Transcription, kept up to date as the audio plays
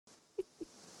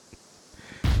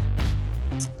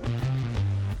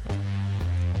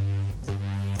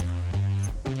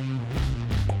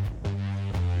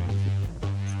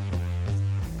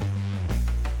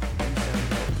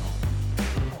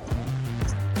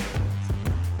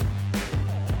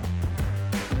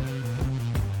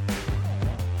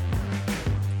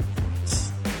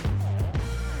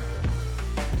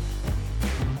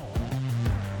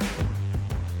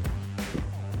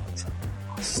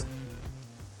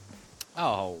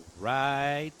All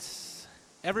right.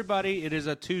 Everybody, it is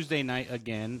a Tuesday night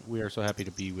again. We are so happy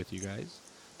to be with you guys.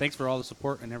 Thanks for all the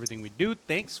support and everything we do.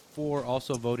 Thanks for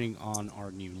also voting on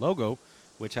our new logo,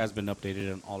 which has been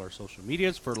updated on all our social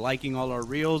medias, for liking all our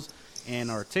reels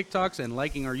and our TikToks and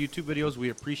liking our YouTube videos. We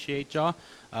appreciate y'all.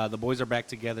 The boys are back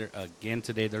together again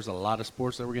today. There's a lot of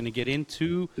sports that we're going to get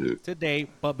into today.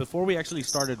 But before we actually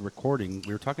started recording,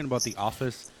 we were talking about The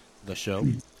Office, the show.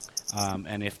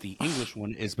 And if the English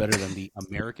one is better than the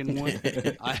American one.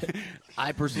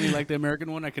 I personally like the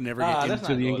American one. I can never get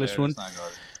into the English one.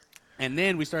 And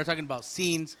then we started talking about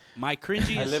scenes. My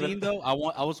cringiest scene, though,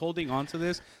 I was holding on to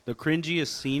this. The cringiest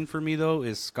scene for me, though,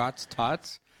 is Scott's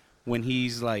Tots when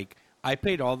he's like, I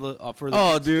paid all the for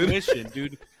the tuition,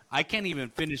 dude. I can't even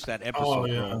finish that episode,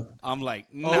 bro. I'm like,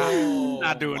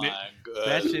 not doing it. Good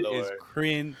that shit Lord. is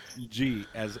cringy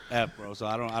as F, bro. So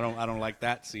I don't like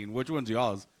that scene. Which one's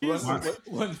y'all's?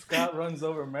 When Scott runs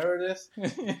over Meredith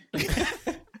and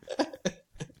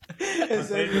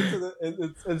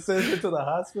sends her to the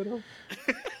hospital.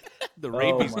 The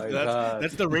rabies. Oh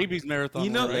that's the rabies marathon. You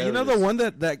know right? the one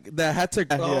that had to.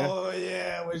 Oh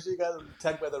yeah, when she got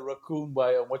attacked by the raccoon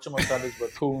by whatchamacallit's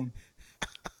raccoon.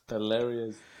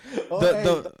 Hilarious. Oh,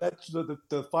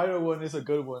 the fire one is a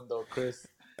good one though, Chris.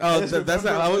 Oh, that's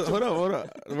not. Hold on.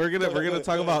 We're gonna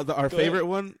talk about our favorite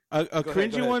one. A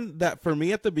cringy one that for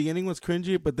me at the beginning was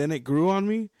cringy, but then it grew on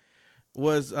me.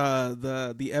 Was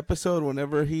the episode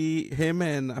whenever him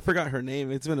and I forgot her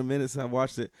name. It's been a minute since I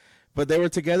watched it, but they were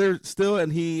together still,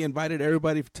 and he invited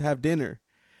everybody to have dinner.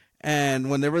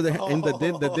 And whenever they're in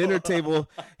the dinner table,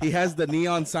 he has the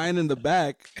neon sign in the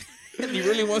back, and he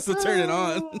really wants to turn it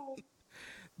on.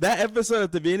 That episode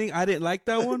at the beginning, I didn't like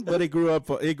that one, but it grew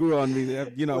on me.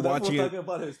 You know, watching it. Talking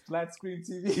about his flat screen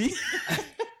TV.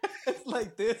 It's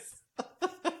like this.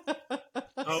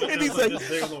 And he's like,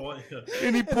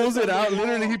 and he pulls it out.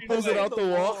 Literally, he pulls it out the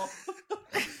wall.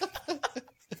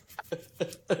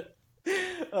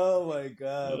 Oh my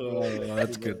god, bro. Oh,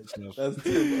 that's good stuff. That's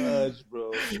too much,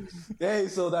 bro. Hey,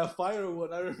 so that fire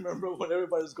one, I remember when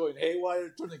everybody was going haywire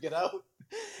trying to get out.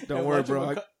 Don't worry,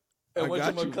 bro. And when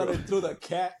got you, bro. threw the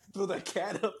cat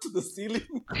up to the ceiling.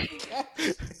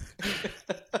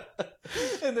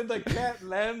 And then the cat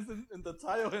lands in the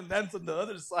tile and lands on the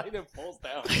other side and falls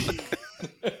down.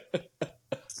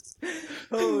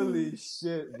 Holy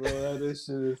shit, bro. This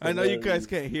shit is I know you guys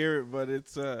can't hear it, but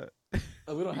it's we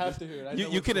don't have to hear it.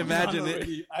 You can imagine it.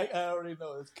 Already. I already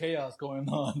know there's chaos going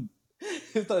on.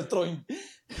 He starts throwing.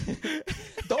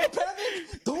 Don't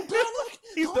panic! Don't panic!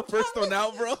 He's the first one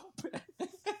out, bro.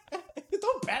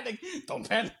 Don't panic! Don't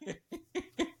panic!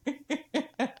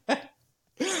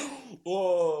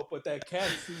 Oh, but that cat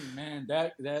scene, man,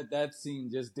 that scene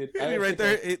just did. Right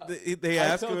there, they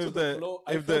ask him if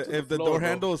the door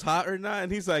handle is hot or not,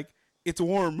 and he's like, "It's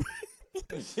warm."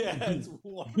 Yeah, it's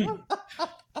warm.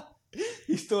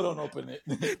 He still don't open it.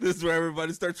 This is where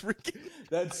everybody starts freaking.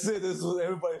 That's it. This is when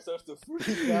everybody starts to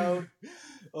freak out.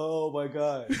 Oh my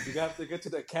god! You have to get to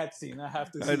the cat scene. I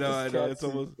have to. See I know. It's scene.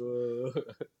 almost.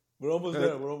 We're almost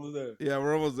there. We're almost there. Yeah,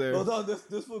 we're almost there. Hold on,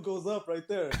 this one goes up right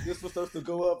there. This one starts to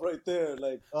go up right there.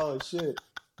 Like, oh shit.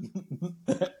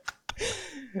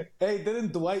 Hey,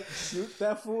 didn't Dwight shoot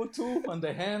that fool too? On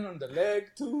the hand, on the leg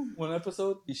too? One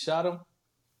episode, he shot him.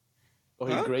 Or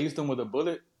he grazed him with a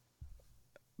bullet.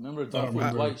 Remember,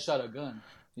 Dwight shot a gun.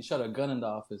 He shot a gun in the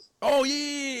office. Oh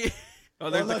yeah. Oh,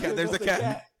 there's the cat. There's the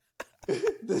cat.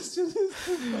 This shit is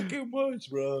too fucking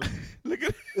much, bro. Look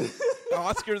at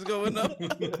Oscar's going up.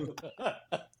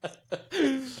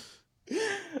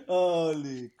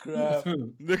 Holy crap.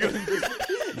 Look at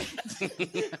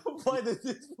Why did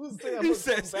this fool say I'm he gonna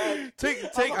says, come back?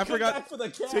 take, I forgot. Back for the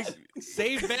cat.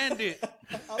 Save Bandit.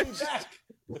 I'll be back.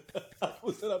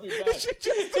 I said I'll be back. She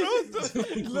just throws them.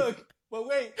 Look, but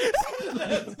wait.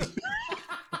 Look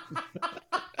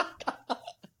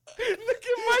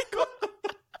at Michael.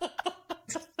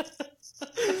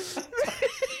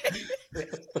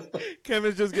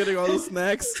 Kevin's just getting all the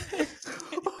snacks.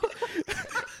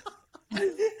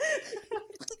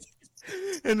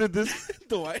 And then this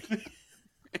Dwight.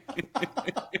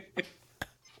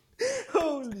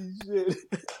 Holy shit.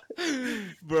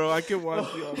 Bro, I can watch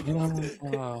you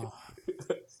all.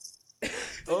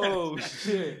 Oh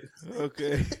shit.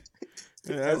 Okay.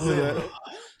 Yeah, that's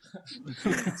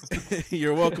it.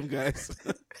 You're welcome, guys.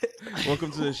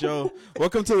 Welcome to the show.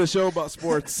 Welcome to the show about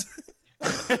sports.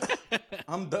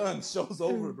 I'm done. Show's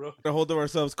over, bro. A hold of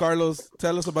ourselves. Carlos,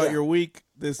 tell us about your week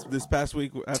this past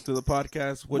week after the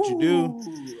podcast. What you do?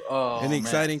 Any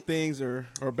exciting things or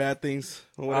bad things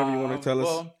or whatever you want to tell us.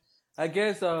 Well, I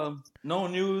guess no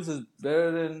news is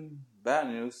better than bad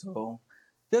news. So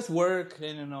just work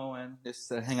and and just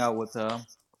hang out with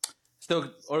still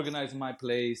organizing my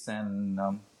place and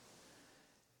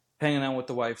hanging out with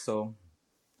the wife. So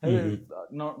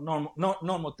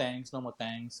normal things.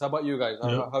 How about you guys?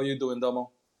 How you doing, Domo?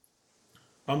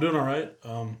 I'm doing all right.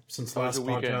 Since the last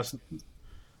podcast,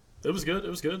 it was good.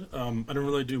 I didn't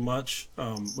really do much.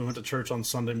 We went to church on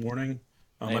Sunday morning.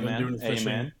 I didn't do any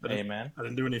fishing. Amen. I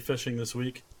didn't do any fishing this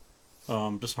week.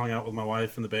 Just hung out with my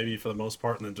wife and the baby for the most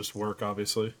part, and then just work,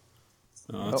 obviously.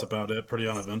 That's about it. Pretty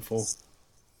uneventful.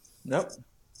 Yep.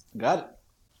 Got it.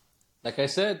 Like I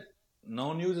said,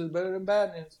 no news is better than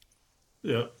bad news.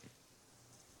 Yep.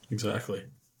 Exactly.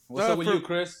 What's up with you,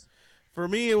 Chris? For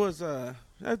me, it was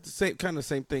that's the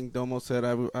same thing Domo said.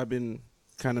 I've been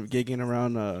kind of gigging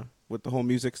around with the whole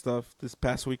music stuff this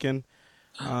past weekend.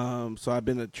 So I've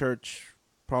been at church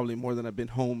probably more than I've been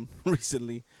home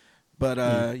recently. But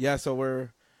so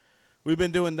we've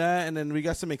been doing that, and then we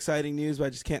got some exciting news, but I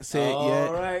just can't say it yet.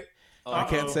 All right. I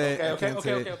can't say it.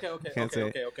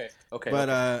 Okay.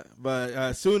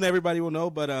 But soon everybody will know.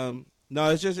 But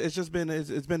no, it's been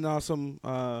an awesome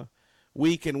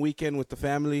week and weekend with the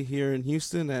family here in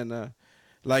Houston, and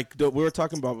like we were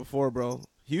talking about before, bro.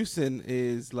 Houston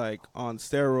is like on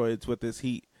steroids with this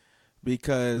heat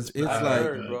because it's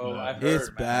bad,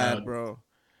 bro.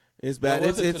 It's bad. What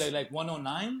was it today? Like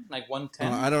 109, like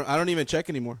 110. I don't even check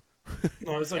anymore.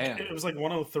 No, it was like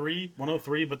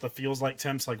 103, but the feels like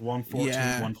temps like 114,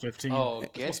 115. Oh,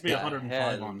 it's supposed to be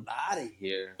 105 on. Out of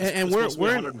here. And we're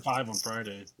 105 on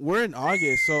Friday. We're in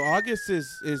August, so August is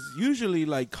usually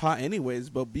like hot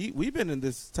anyways. But we've been in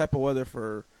this type of weather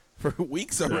for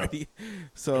weeks already.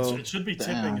 So it should be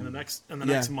tipping in the next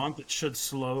month. It should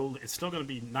slowly. It's still going to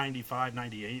be 95,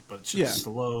 98, but it should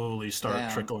slowly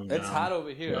start trickling down. It's hot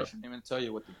over here. I shouldn't even tell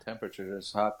you what the temperature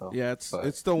is. Hot though. Yeah,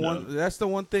 it's the one. That's the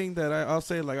one thing that I'll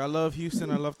say. Like I love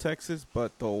Houston, I love Texas,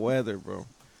 but the weather, bro.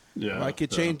 Yeah, if I could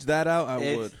change that out,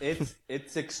 I would.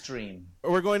 It's extreme.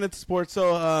 We're going into sports.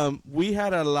 So we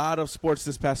had a lot of sports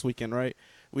this past weekend, right?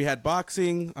 We had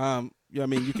boxing. I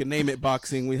mean, you can name it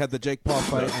boxing. We had the Jake Paul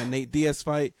fight and Nate Diaz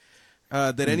fight.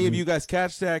 Did any of you guys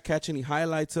catch that? Catch any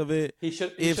highlights of it? He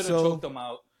should have choked them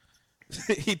out.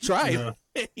 He tried.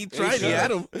 Yeah. He tried. He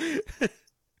had him.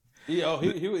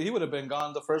 He would have been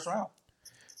gone the first round.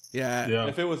 Yeah.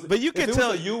 If it was, but you can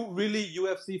tell was a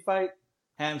UFC fight,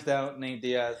 hands down, Nate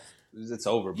Diaz, it's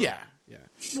over. Bro. Yeah.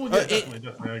 Well,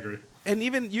 definitely, I agree. And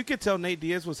even you could tell Nate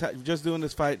Diaz was just doing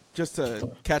this fight just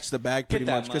to catch the bag, pretty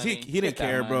much, because he didn't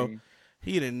care, bro.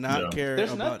 He did not care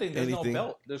about anything. There's no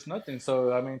belt. There's nothing.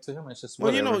 So I mean, to him, it's just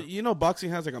whatever. Well,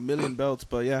 boxing has like 1 million belts,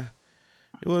 but yeah,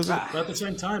 it was. But at the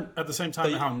same time,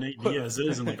 how Nate Diaz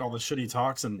is and like all the shit he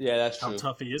talks and that's how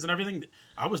tough he is and everything.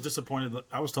 I was disappointed.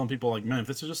 I was telling people like, man, if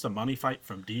this is just a money fight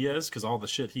from Diaz, because all the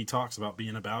shit he talks about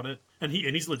being about it, and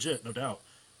he's legit, no doubt.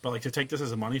 But like to take this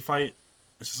as a money fight,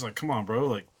 it's just like, come on, bro.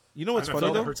 Like, you know what's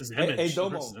funny though? Hey,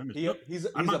 Domo, he's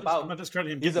about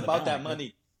discrediting him. He's about that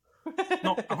money.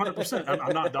 No, 100%.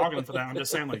 I'm not dogging him for that. I'm just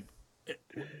saying, like,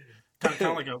 kind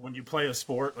of like when you play a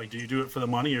sport, like, do you do it for the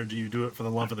money or do you do it for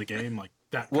the love of the game? Like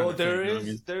that. Well,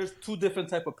 there's two different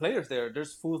type of players there.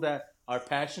 There's fools that are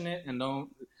passionate and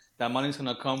that money's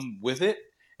gonna come with it,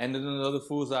 and then the other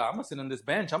fools are, I'm gonna sit on this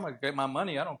bench. I'm gonna get my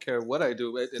money. I don't care what I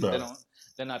do.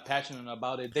 They're not passionate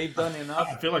about it. They've done enough.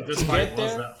 I feel like this fight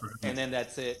was that for him. And then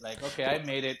that's it. Like, okay, I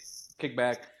made it. Kick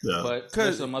back. Yeah. But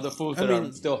there's some other fools that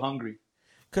are still hungry.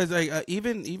 Because like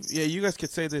even you guys could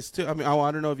say this too. I mean,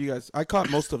 I don't know if you guys. I caught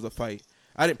most of the fight.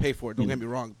 I didn't pay for it. Don't get me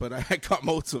wrong, but I caught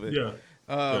most of it. Yeah.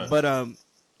 But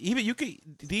even you could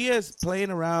Diaz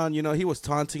playing around. He was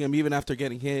taunting him even after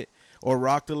getting hit or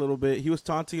rocked a little bit. He was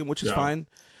taunting him, which is fine.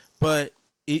 But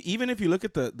even if you look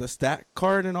at the stat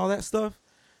card and all that stuff,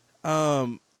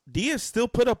 Diaz still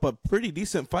put up a pretty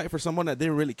decent fight for someone that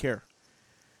didn't really care.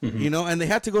 Mm-hmm. And they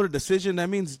had to go to decision. That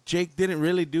means Jake didn't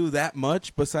really do that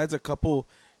much besides a couple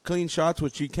clean shots,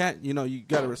 which you can't, you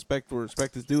got to respect where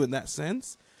respect is due in that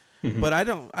sense. Mm-hmm. But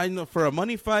I know for a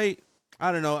money fight,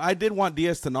 I don't know. I did want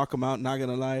Diaz to knock him out, not going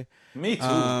to lie. Me too.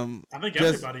 I think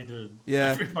everybody did. Yeah.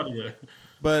 Everybody did.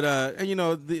 But,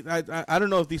 I don't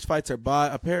know if these fights are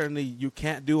bought. Apparently, you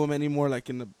can't do them anymore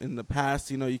like in the past.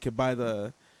 You could buy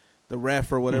the the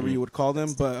ref or whatever you would call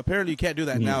them. But apparently you can't do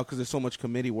that now because there's so much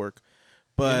committee work.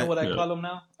 But you know what I call them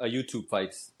now? YouTube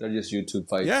fights. They're just YouTube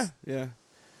fights. Yeah.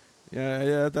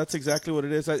 That's exactly what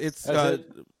it is. It's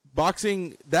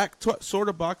boxing. That sort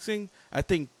of boxing, I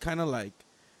think, kind of like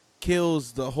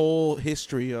kills the whole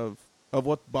history of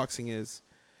what boxing is.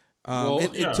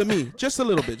 To me, just a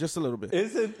little bit.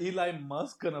 Isn't Elon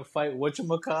Musk gonna fight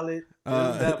whatchamacallit?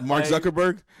 Mark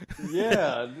Zuckerberg?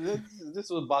 Yeah, this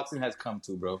is what boxing has come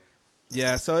to, bro.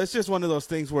 Yeah, so it's just one of those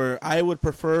things where I would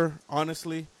prefer,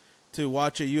 honestly, to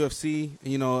watch a UFC,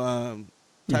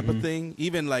 type of thing.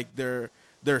 Even like their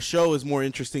show is more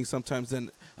interesting sometimes than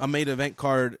a main event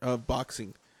card of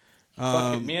boxing.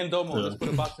 Fuck it. Me and Domo, let's put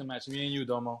a boxing match. Me and you,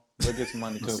 Domo. We'll get some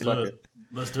money too. Fuck it.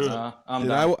 Let's do it. I'm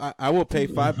down. I will pay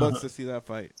 $5 to see that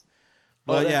fight.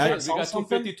 But we got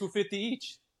something? $250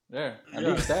 each. There, at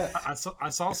least that. I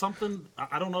saw something.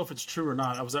 I don't know if it's true or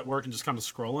not. I was at work and just kind of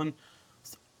scrolling,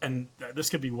 and this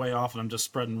could be way off, and I'm just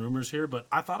spreading rumors here. But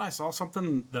I thought I saw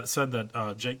something that said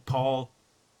that Jake Paul,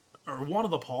 or one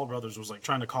of the Paul brothers, was like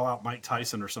trying to call out Mike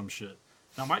Tyson or some shit.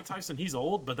 Now, Mike Tyson, he's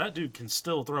old, but that dude can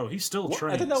still throw. He's still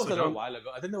trained. I think that was a little while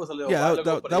ago.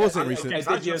 That wasn't recent. I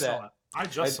did hear that. I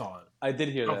just saw it. I did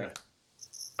hear that.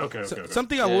 Okay.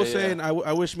 Something I will say, and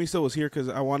I wish Miso was here because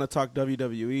I want to talk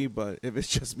WWE, but if it's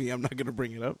just me, I'm not going to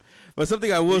bring it up. But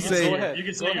something I will say, you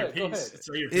can say your piece.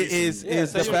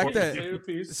 Is the fact that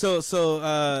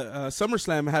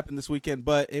SummerSlam happened this weekend,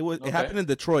 but it happened in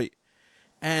Detroit,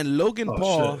 and Logan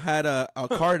Paul had a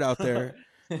card out there.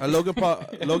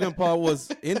 Logan Paul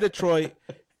was in Detroit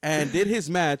and did his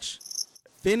match,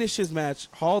 finished his match,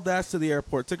 hauled ass to the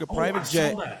airport, took a private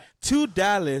jet to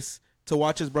Dallas to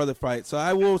watch his brother fight. So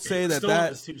I will say that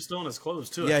he was still in his clothes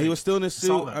too. Yeah, he was still in his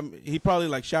suit. He probably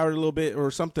like showered a little bit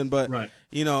or something, but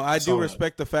I do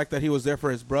respect the fact that he was there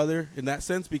for his brother in that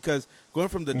sense, because going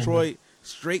from Detroit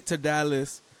straight to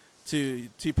Dallas to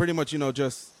pretty much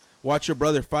just watch your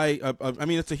brother fight. I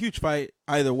mean, it's a huge fight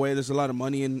either way. There's a lot of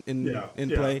money in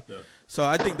play. Yeah. So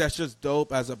I think that's just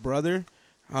dope as a brother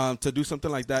to do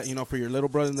something like that, for your little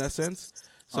brother in that sense.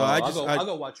 So I'll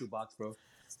go watch you box, bro.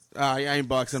 I ain't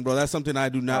boxing, bro. That's something I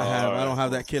do not have. I don't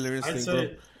have that killer instinct, bro.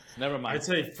 Never mind.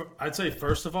 I'd say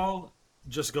first of all,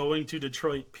 just going to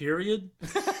Detroit, period.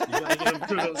 You gotta give him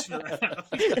kudos for that.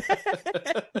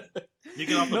 You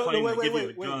get off the plane and give you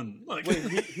a gun.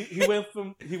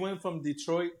 He went from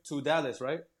Detroit to Dallas,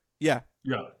 right? Yeah.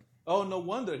 Oh, no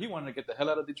wonder he wanted to get the hell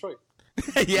out of Detroit.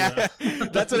 Yeah,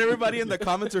 that's what everybody in the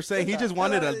comments are saying. He just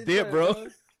wanted a dip, bro.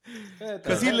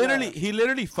 Because he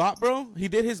literally fought, bro. He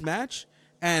did his match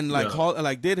and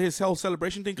did his whole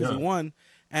celebration thing because he won,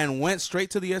 and went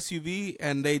straight to the SUV,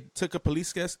 and they took a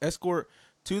police escort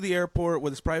to the airport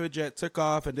with his private jet, took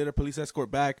off, and did a police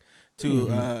escort back to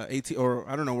AT, or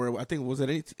I don't know where. I think was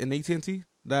it an AT&T?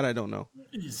 That I don't know.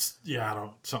 Yeah, I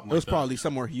don't. Something. It was probably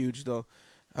somewhere huge though.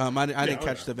 I didn't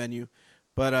catch the venue,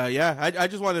 but I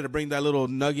just wanted to bring that little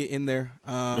nugget in there.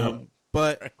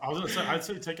 But I was gonna say, I'd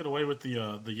say take it away with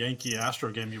the Yankee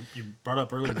Astro game you brought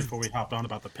up earlier before we hopped on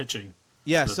about the pitching.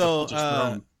 Yeah, so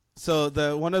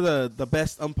the one of the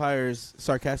best umpires,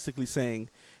 sarcastically saying,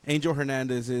 Angel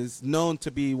Hernandez is known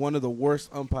to be one of the worst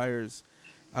umpires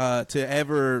to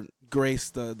ever grace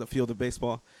the field of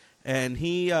baseball, and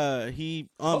he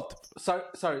umped.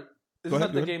 Sorry, this is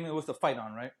not the game it was the fight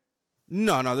on, right?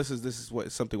 No, this is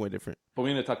something way different. But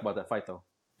we need to talk about that fight though.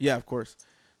 Yeah, of course.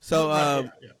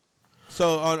 So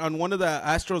so on one of the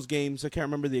Astros games, I can't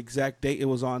remember the exact date it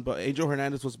was on, but Angel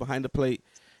Hernandez was behind the plate,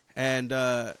 and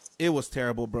it was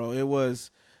terrible, bro. It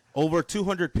was over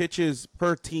 200 pitches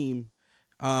per team.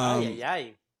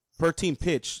 Per team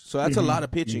pitch, so that's a lot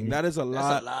of pitching. That is a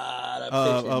lot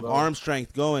of arm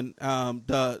strength going.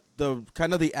 The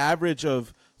kind of the average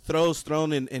of throws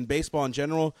thrown in baseball in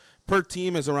general per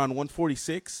team is around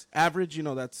 146 average.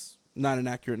 That's not an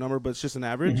accurate number, but it's just an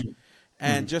average.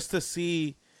 And just to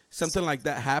see something like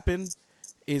that happen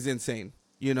is insane.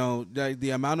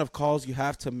 The amount of calls you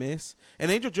have to miss.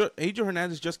 And Angel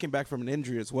Hernandez just came back from an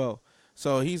injury as well.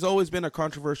 So he's always been a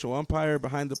controversial umpire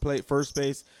behind the plate, first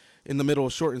base, in the middle,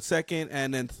 short and second,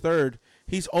 and then third.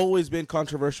 He's always been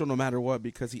controversial no matter what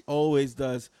because he always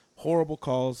does horrible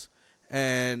calls.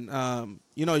 And, I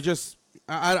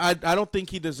don't think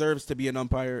he deserves to be an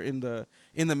umpire in the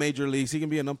major leagues. He can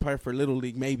be an umpire for Little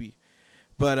League maybe,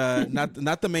 but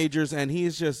not the majors. And he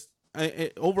is just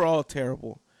overall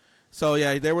terrible. So,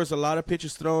 yeah, there was a lot of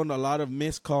pitches thrown, a lot of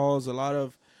missed calls, a lot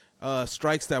of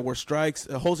strikes that were strikes.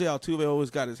 Jose Altuve always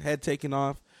got his head taken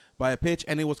off by a pitch,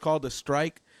 and it was called a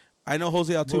strike. I know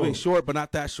Jose Altuve is short, but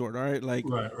not that short, all right? Like,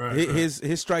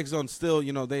 his strike zone still,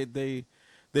 they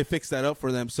fixed that up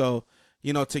for them. So,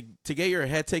 to get your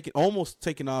head almost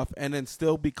taken off and then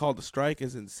still be called a strike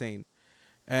is insane.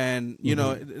 And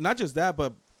not just that,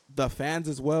 but the fans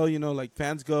as well. Like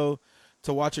fans go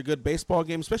to watch a good baseball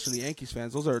game, especially Yankees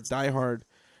fans. Those are diehard,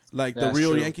 like the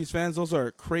real true. Yankees fans. Those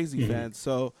are crazy fans.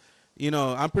 So,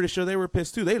 I'm pretty sure they were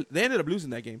pissed too. They ended up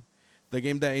losing that game, the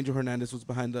game that Angel Hernandez was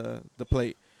behind the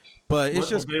plate. But it's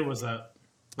just. What day was that?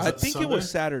 I think Sunday? It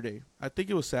was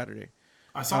Saturday.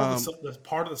 I saw the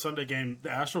part of the Sunday game. The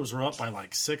Astros were up by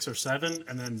like 6 or 7,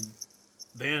 and then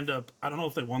they end up. I don't know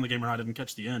if they won the game or not. I didn't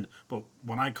catch the end, but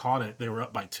when I caught it, they were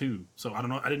up by 2. So I don't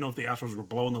know. I didn't know if the Astros were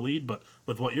blowing the lead, but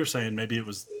with what you're saying, maybe it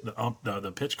was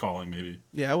the pitch calling. Maybe.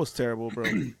 Yeah, it was terrible, bro.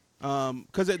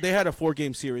 Because they had a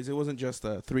 4-game series. It wasn't just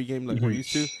a 3-game like we're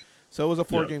used to. So it was a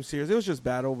 4-game series. It was just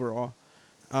bad overall.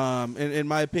 In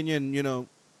my opinion,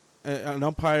 an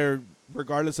umpire,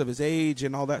 regardless of his age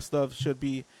and all that stuff, should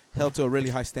be held to a really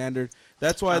high standard.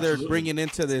 That's why they're bringing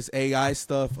into this AI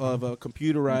stuff of a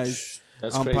computerized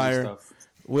umpire,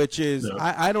 which is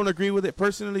I don't agree with it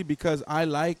personally because I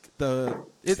like I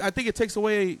think it takes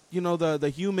away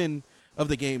the human of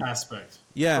the game aspect.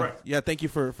 Yeah, correct. Yeah. Thank you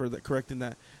for correcting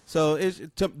that. So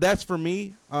that's for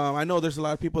me. I know there's a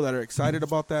lot of people that are excited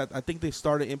about that. I think they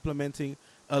started implementing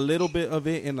a little bit of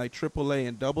it in like AAA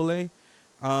and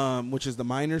AA, which is the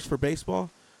minors for baseball.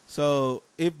 So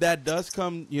if that does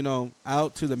come,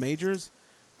 out to the majors,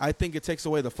 I think it takes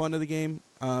away the fun of the game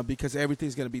because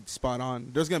everything's going to be spot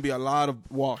on. There's going to be a lot of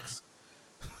walks.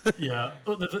 Yeah,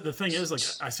 but the thing is, like,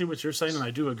 I see what you're saying, and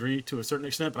I do agree to a certain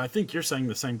extent. But I think you're saying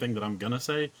the same thing that I'm gonna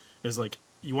say is like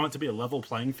you want it to be a level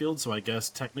playing field. So I guess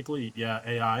technically, yeah,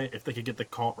 AI, if they could get the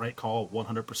right call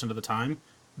 100% of the time,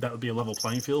 that would be a level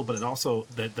playing field. But it also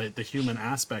the human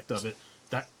aspect of it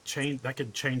that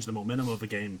could change the momentum of the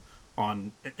game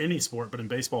on any sport. But in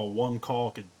baseball, one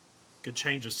call could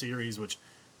change a series, which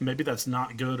maybe that's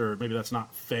not good or maybe that's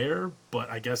not fair. But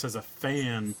I guess as a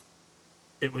fan,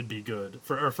 it would be good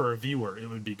for a viewer. It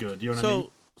would be good. You know what I mean?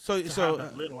 So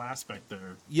that little aspect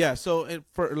there. Yeah. So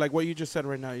for like what you just said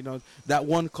right now, that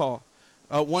one call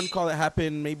that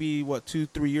happened maybe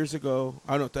 2-3 years ago.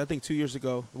 I don't know. I think 2 years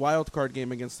ago, wild card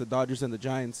game against the Dodgers and the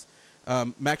Giants.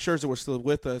 Max Scherzer was still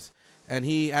with us, and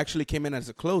he actually came in as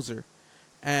a closer.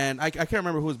 And I can't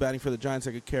remember who was batting for the Giants.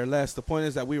 I could care less. The point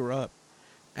is that we were up,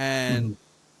 and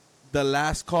the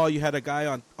last call you had a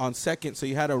guy on second, so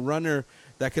you had a runner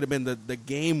that could have been the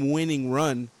game-winning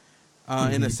run,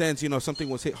 in a sense. Something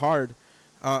was hit hard.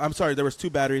 I'm sorry, there was 2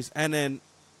 batteries, and then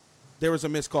there was a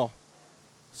missed call.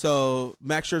 So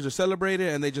Max Scherzer celebrated,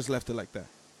 and they just left it like that.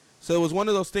 So it was one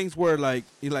of those things where, like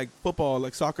football,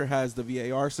 like soccer has the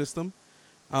VAR system.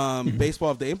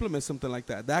 Baseball, if they implement something like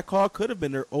that call could have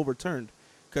been overturned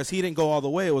because he didn't go all the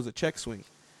way. It was a check swing.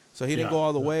 So he didn't go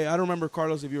all the way. I don't remember,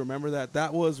 Carlos, if you remember that.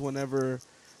 That was whenever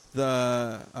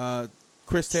the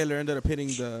Chris Taylor ended up hitting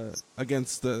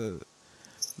against the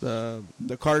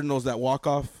Cardinals that walk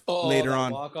off later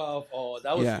on. Walk off. Oh,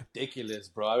 that was ridiculous,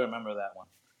 bro. I remember that one.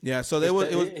 Yeah, so that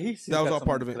was all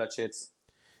part of it.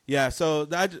 Yeah, so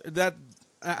that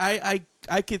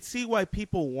I could see why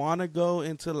people want to go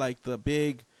into like the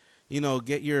big,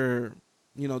 get your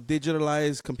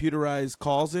digitalized, computerized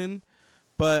calls in.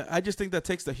 But I just think that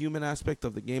takes the human aspect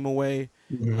of the game away.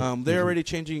 They're already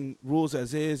changing rules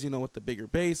as is, with the bigger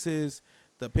bases,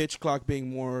 the pitch clock being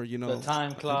more, the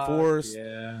time clock enforced.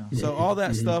 Yeah. So all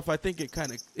that stuff, I think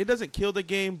it doesn't kill the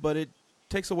game, but it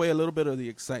takes away a little bit of the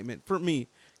excitement for me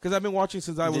because I've been watching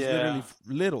since I was literally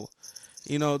little.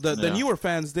 The newer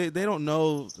fans, they don't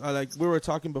know. Like we were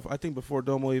talking before, I think before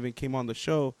Domo even came on the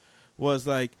show, was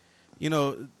like,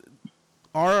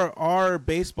 our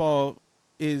baseball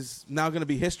is now going to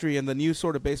be history, and the new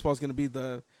sort of baseball is going to be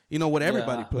the what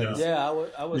everybody plays. Yeah,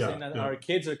 I was saying that our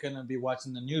kids are going to be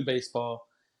watching the new baseball.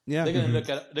 Yeah, they're going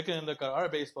to look at our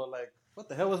baseball like, what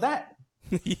the hell was that?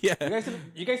 Yeah,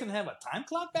 you guys didn't have a time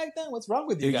clock back then. What's wrong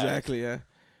with you guys? Exactly. Yeah.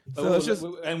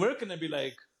 So and we're going to be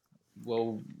like,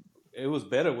 well, it was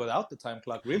better without the time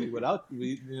clock. Really, without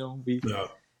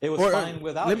it was fine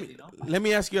without it. Let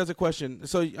me ask you guys a question.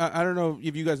 So I don't know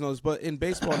if you guys know this, but in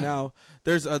baseball now,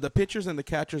 there's the pitchers and the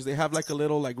catchers. They have like a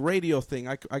little like radio thing.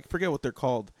 I forget what they're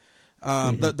called.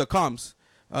 The comms.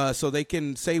 So they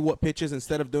can say what pitches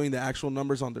instead of doing the actual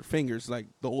numbers on their fingers, like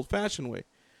the old-fashioned way.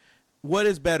 What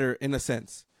is better in a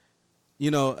sense?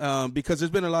 Because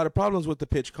there's been a lot of problems with the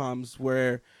pitch comms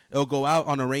where it'll go out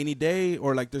on a rainy day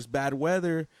or like there's bad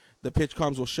weather. The pitch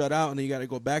comms will shut out, and then you got to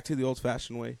go back to the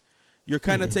old-fashioned way. You're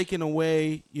kind of taking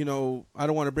away, I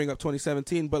don't want to bring up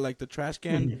 2017, but like the trash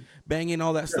can banging,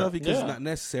 all that stuff, because it's not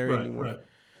necessary anymore. Right.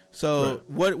 So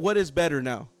what is better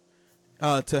now?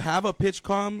 To have a pitch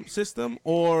comm system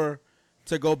or,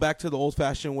 to go back to the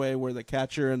old-fashioned way where the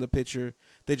catcher and the pitcher,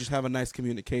 they just have a nice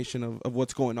communication of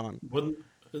what's going on. Wouldn't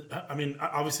I mean?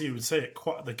 Obviously, you would say it.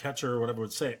 The catcher or whatever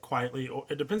would say it quietly.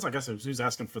 It depends, I guess, who's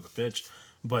asking for the pitch.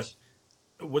 But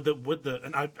would the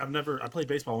and I played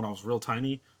baseball when I was real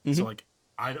tiny, so like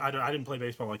I didn't play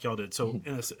baseball like y'all did. So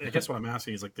I guess what I'm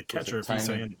asking is like the catcher,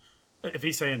 if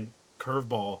he's saying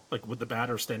curveball, like would the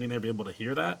batter standing there be able to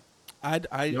hear that? I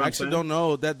actually don't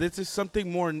know. That this is something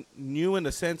more new in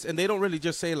a sense, and they don't really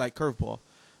just say like curveball.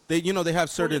 They have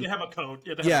certain. They have a code.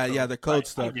 The code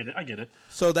stuff. I get it.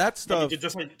 So that stuff,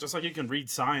 just like you can read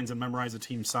signs and memorize the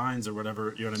team signs or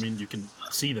whatever. You know what I mean? You can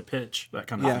see the pitch, that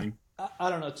kind of thing. I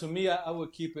don't know. To me, I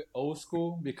would keep it old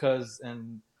school because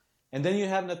and then you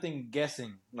have nothing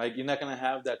guessing. Like you're not gonna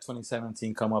have that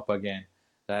 2017 come up again.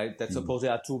 Right? That supposedly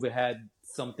Altuve had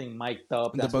something mic'd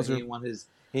up. That's why he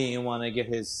didn't want to get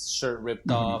his shirt ripped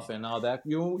off and all that.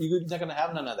 You're not gonna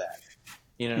have none of that.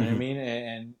 You know what I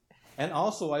mean? And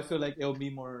also, I feel like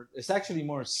it's actually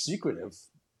more secretive,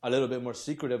 a little bit more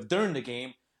secretive during the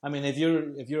game. I mean, if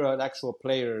you're an actual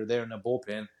player there in the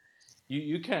bullpen,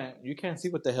 you can't see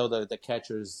what the hell the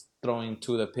catcher's throwing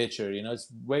to the pitcher. You know, it's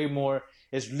way more.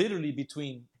 It's literally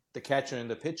between the catcher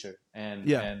and the pitcher. And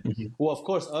well, of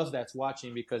course, us that's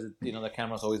watching because the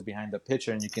camera's always behind the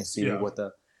pitcher and you can see what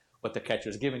the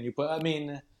catcher's giving you. But I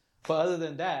mean, other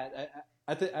than that,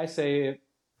 I say.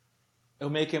 It'll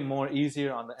make it more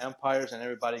easier on the umpires and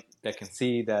everybody that can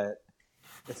see that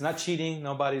it's not cheating.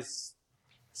 Nobody's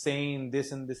saying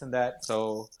this and this and that.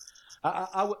 So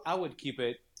I would keep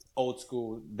it old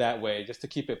school that way, just to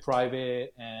keep it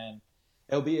private, and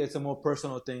it's a more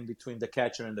personal thing between the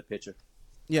catcher and the pitcher.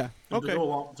 Yeah. Okay.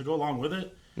 To go along with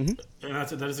it, and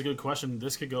that is a good question.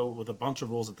 This could go with a bunch of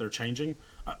rules that they're changing.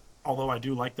 Although I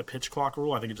do like the pitch clock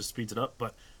rule, I think it just speeds it up.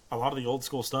 But a lot of the old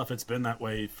school stuff, it's been that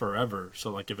way forever. So,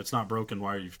 like, if it's not broken,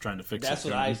 why are you trying to fix it? That's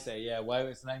what I say. Yeah, why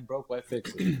it's not broke? Why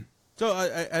fix it? So,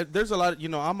 I there's a lot.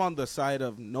 I'm on the side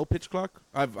of no pitch clock.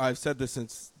 I've said this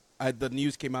since the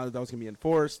news came out that was going to be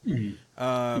enforced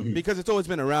because it's always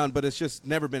been around, but it's just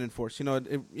never been enforced.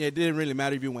 It didn't really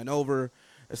matter if you went over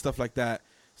and stuff like that.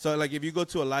 So, like, if you go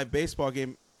to a live baseball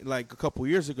game, like a couple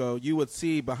years ago, you would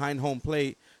see behind home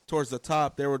plate towards the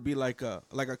top there would be like a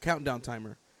countdown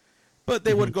timer. But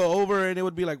they would go over, and it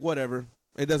would be like, whatever.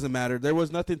 It doesn't matter. There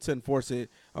was nothing to enforce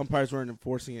it. Umpires weren't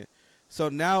enforcing it. So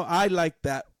now I like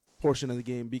that portion of the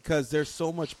game because there's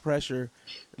so much pressure.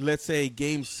 Let's say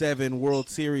Game 7 World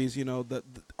Series,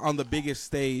 on the biggest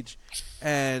stage,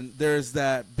 and there's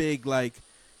that big, like,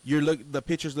 the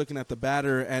pitcher's looking at the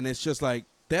batter, and it's just like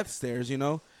death stares,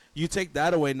 You take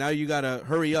that away, now you got to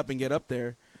hurry up and get up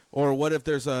there. Or what if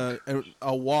there's a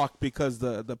walk because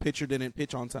the pitcher didn't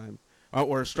pitch on time?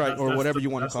 Or a strike, or whatever you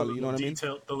want to call it. You know what I mean?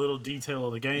 The little detail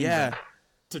of the game. Yeah.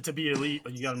 To be elite,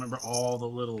 you got to remember all the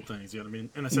little things. You know what I mean?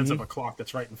 In a sense of a clock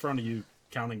that's right in front of you,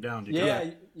 counting down. You're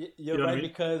right. I mean?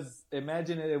 Because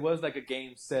imagine it was like a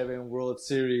Game 7 World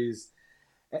Series.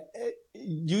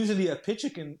 Usually, a pitcher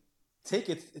can take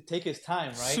his time,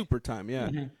 right? Super time, yeah.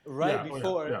 Right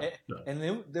before,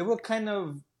 and there will kind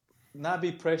of not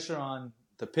be pressure on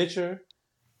the pitcher.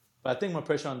 But I think more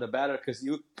pressure on the batter because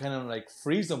you kind of like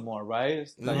freeze them more, right?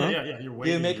 Like, you're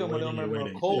waiting. You make them a little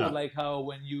more cold, like how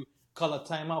when you call a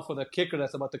timeout for the kicker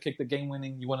that's about to kick the game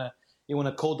winning, you wanna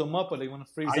cold them up, or you wanna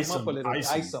freeze them up a little,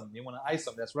 ice them. You wanna ice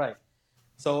them. That's right.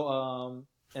 So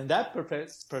in that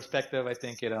perspective, I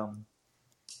think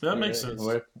that makes sense.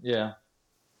 Yeah.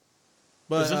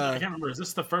 But I can't remember. Is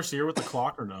this the first year with the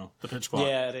clock or no? The pitch clock.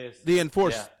 Yeah, it is. The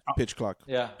enforced pitch clock.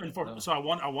 Yeah. So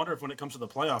I wonder if when it comes to the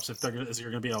playoffs, is there going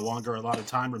to be a longer allotted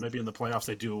time, or maybe in the playoffs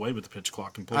they do away with the pitch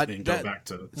clock completely and go back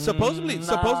to.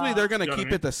 Supposedly they're going to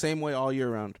keep it the same way all year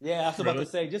round. Yeah, I was about to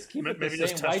say just keep it the same.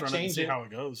 Just Why change it? See how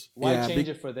it goes. Why change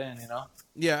it for then?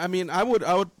 Yeah, I mean, I would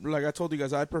like I told you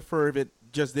guys, I'd prefer if it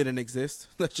just didn't exist.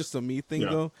 That's just a me thing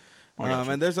though.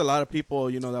 And there's a lot of people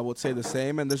that would say the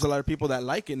same, and there's a lot of people that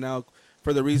like it now.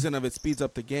 For the reason of it speeds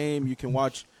up the game, you can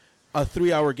watch a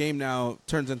 3-hour game now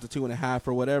turns into 2.5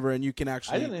 or whatever, and you can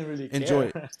actually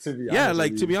enjoy it.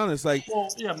 To be honest, like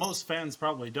most fans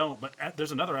probably don't, but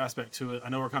there's another aspect to it. I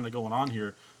know we're kind of going on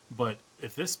here, but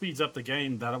if this speeds up the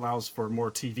game, that allows for more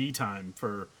TV time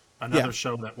for another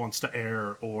show that wants to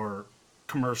air or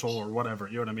commercial or whatever.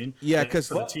 You know what I mean? Yeah, because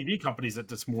for the TV companies,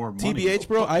 it's more money. TBH,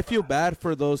 bro, I feel bad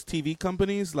for those TV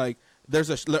companies, like. There's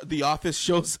the Office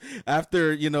shows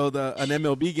after an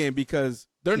MLB game because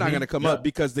they're not going to come up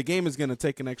because the game is going to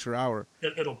take an extra hour.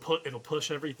 It'll push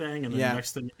everything, and then the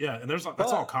next thing, and that's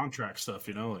all contract stuff,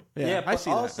 Like, but I see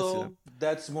also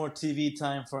that's more TV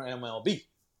time for MLB.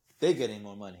 They're getting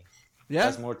more money. Yeah,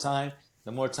 that's more time.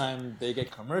 The more time they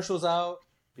get commercials out,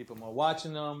 people more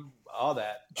watching them, all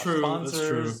that. True, Sponsors. that's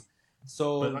true.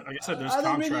 So But like I said, there's are they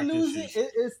really contract losing? issues.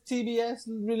 Is TBS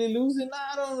really losing?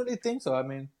 I don't really think so. I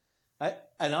mean,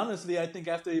 and honestly, I think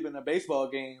after even a baseball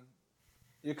game,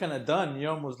 you're kind of done.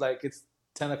 You're almost like it's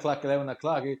 10 o'clock, 11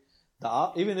 o'clock.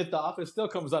 Even if the office still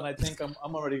comes on, I think I'm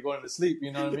already going to sleep.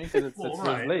 You know what I mean? Because it's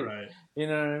right, late. right. You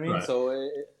know what I mean? Right. So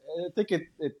I think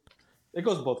it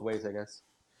goes both ways, I guess.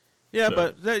 Yeah,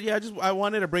 So- but I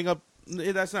wanted to bring up.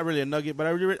 That's not really a nugget, but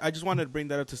I just wanted to bring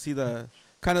that up to see the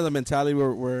kind of the mentality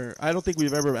where I don't think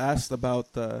we've ever asked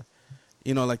about the,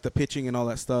 like the pitching and all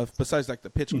that stuff. Besides like the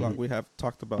pitch clock, we have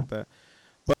talked about that.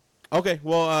 But okay,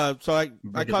 well, so I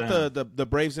Break it caught down. the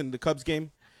Braves and the Cubs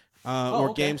game,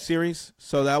 okay. game series.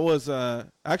 So that was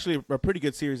actually a pretty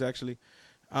good series actually,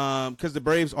 because the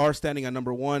Braves are standing at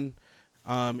number 1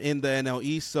 in the NL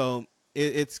East. So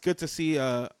it's good to see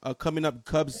a coming up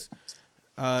Cubs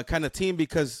kind of team,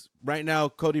 because right now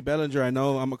Cody Bellinger, I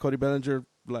know I'm a Cody Bellinger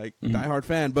diehard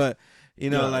fan, but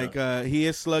he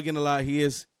is slugging a lot.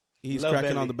 He's Love cracking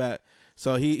Belly. on the bat.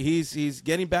 So he's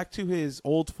getting back to his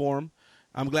old form.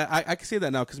 I'm glad I can say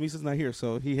that now because Misa's not here,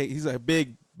 so he's a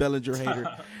big Bellinger hater.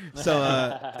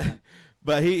 So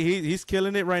but he's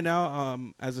killing it right now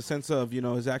as a sense of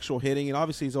his actual hitting, and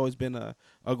obviously he's always been a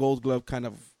Gold Glove kind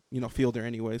of fielder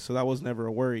anyway, so that was never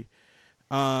a worry.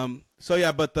 So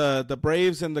yeah, but the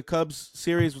Braves and the Cubs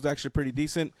series was actually pretty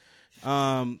decent.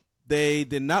 They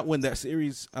did not win that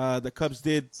series. The Cubs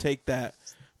did take that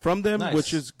from them, Nice.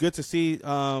 which is good to see.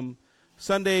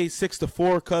 Sunday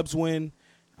 6-4 Cubs win.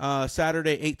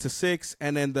 Saturday 8-6,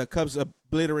 and then the Cubs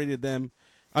obliterated them.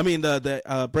 I mean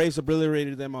the Braves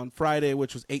obliterated them on Friday,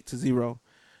 which was 8-0.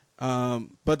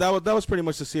 But that was pretty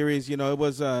much the series. It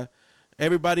was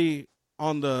everybody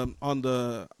on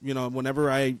the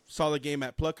whenever I saw the game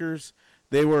at Pluckers,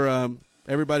 they were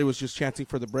everybody was just chanting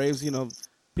for the Braves.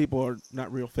 People are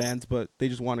not real fans, but they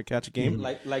just want to catch a game.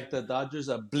 Like the Dodgers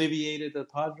obliterated the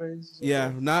Padres.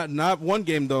 Yeah, not one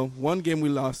game though. One game we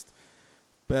lost,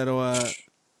 but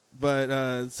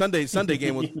Sunday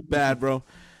game was bad, bro.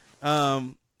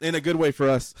 In a good way for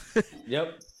us.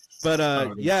 Yep. But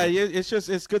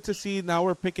it's good to see now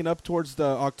we're picking up towards the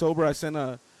October. I sent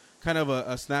a kind of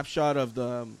a snapshot of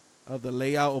the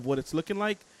layout of what it's looking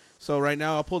like. So right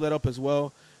now I'll pull that up as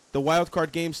well. The wild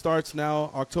card game starts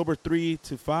now October 3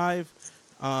 to 5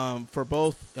 for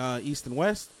both East and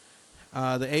West.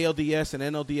 The ALDS and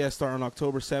NLDS start on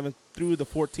October 7th through the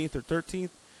 14th or 13th.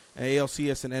 And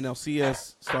ALCS and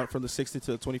NLCS start from the 16th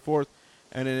to the 24th.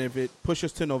 And then if it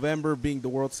pushes to November, being the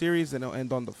World Series, then it'll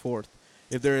end on the 4th,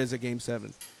 if there is a Game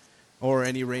 7 or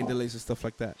any rain delays and stuff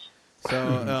like that.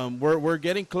 So we're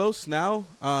getting close now.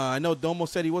 I know Domo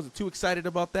said he wasn't too excited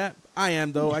about that. I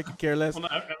am, though. I could care less. Well,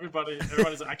 no, everybody's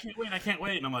like, I can't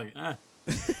wait. And I'm like,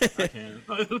 I can't.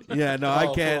 Yeah, no, I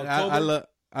can't.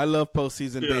 I love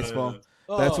postseason baseball.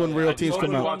 That's when real teams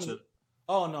come out. Watch it.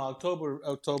 Oh no, October.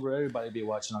 Everybody be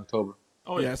watching October.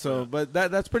 Oh Yeah, so but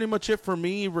that's pretty much it for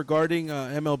me regarding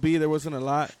MLB. There wasn't a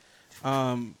lot.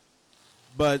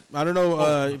 But I don't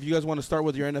know if you guys want to start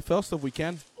with your NFL stuff. We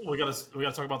can. we gotta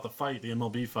talk about the fight, the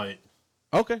MLB fight.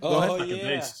 Okay, go ahead. Second yeah.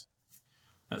 base.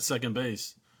 At second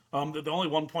base. The only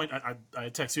one point I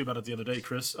texted you about it the other day,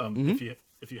 Chris.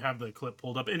 If you have the clip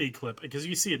pulled up, any clip, because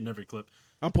you see it in every clip.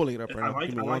 I'm pulling it up right I now. like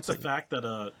Give me I one like the second. fact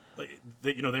that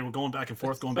they were going back and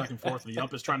forth, and the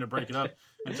ump is trying to break it up,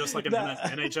 and just like an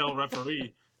NHL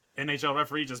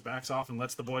referee just backs off and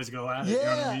lets the boys go at it. You know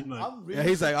what I mean? Like, I'm really Yeah,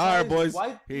 he's like, all right, boys,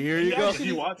 surprised. here you yeah, go.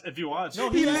 if you watch, No,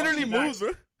 He he literally walks moves,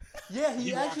 bro. Yeah,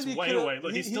 He walks actually way coulda- away.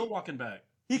 Look, he's still walking back.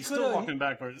 He's still walking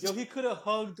back. Yo, he could have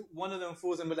hugged one of them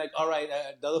fools and be like, "All right,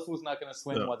 the other fool's not gonna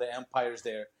swim Yeah. while the umpire's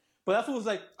there." But that fool was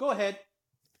like, "Go ahead,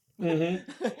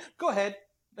 go ahead."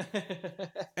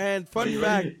 And Are fun you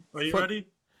fact, ready? Are you fun- ready?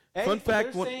 Hey, Fun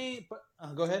fact, they're saying-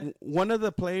 go ahead. one of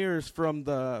the players from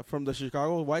the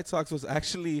Chicago White Sox was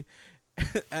actually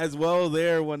as well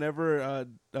there whenever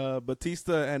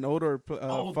Batista and Odor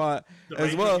fought The as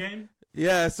Rangers well. game?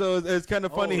 Yeah, so it's kind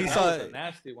of funny. Oh, He that saw was a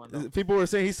nasty one. Though. people were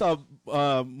saying he saw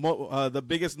the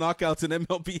biggest knockouts in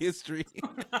MLB history.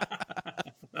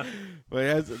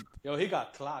 But Yo, he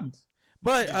got clocked.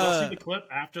 but Did y'all see the clip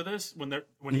after this when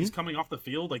he's coming off the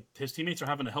field? Like his teammates are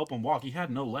having to help him walk. He had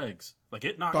no legs. Like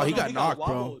it knocked. Oh, he him. got knocked, bro.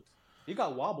 wobbled. He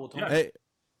got wobbled. Yeah. Homie. hey,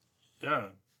 Yeah,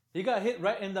 He got hit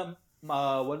right in the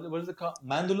what is it called?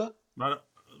 Mandula. right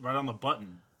on the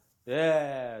button.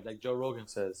 Yeah, like Joe Rogan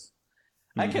says.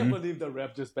 I can't believe the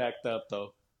ref just backed up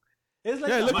though. It's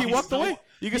like yeah, the look, he hockey- walked away.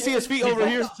 You can see his feet it's over like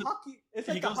here. the Hockey, it's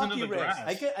like He the goes into hockey the refs.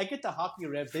 grass. I get the hockey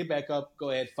refs. They back up.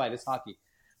 Go ahead, fight. It's hockey.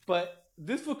 But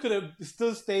this fool could have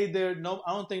still stayed there. No,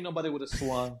 I don't think nobody would have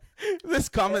swung. This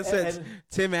comment says and-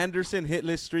 Tim Anderson hit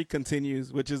list streak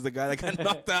continues, which is the guy that got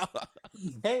knocked out.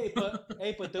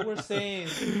 But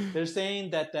they're saying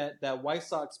that White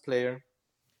Sox player,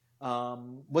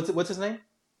 what's his name?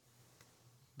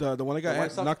 The one that The White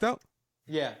got Sox- knocked out,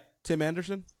 Yeah, Tim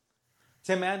Anderson.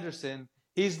 Tim Anderson.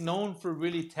 He's known for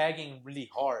really tagging really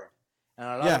hard, and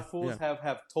a lot Yeah, of fools yeah.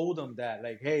 have told him that,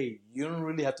 like, hey, you don't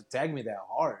really have to tag me that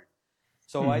hard.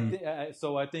 So I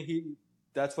think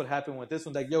that's what happened with this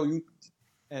one. Like, yo,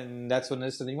 and that's when they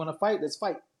said, you want to fight? Let's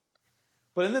fight.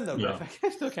 But then the ref, I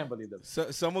still can't believe them. So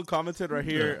someone commented right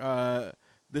here.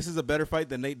 This is a better fight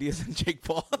than Nate Diaz and Jake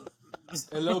Paul.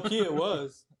 And low key, it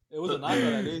was a knockout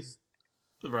at least.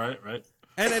 Right.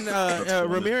 And then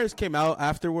Ramirez came out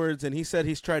afterwards, and he said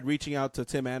he's tried reaching out to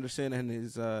Tim Anderson and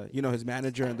his his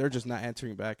manager, and they're just not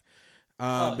answering back.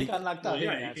 He got knocked out. Well,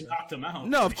 yeah, he knocked him out.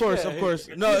 No, of course. No, It's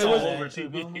it all was over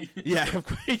TV. Yeah, of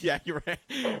course. Yeah, you're right.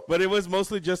 But it was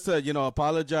mostly just to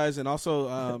apologize, and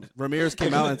also Ramirez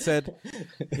came out and said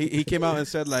he came out and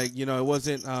said, like, it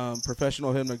wasn't professional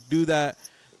of him to do that.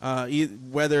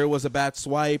 Whether it was a bad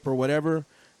swipe or whatever,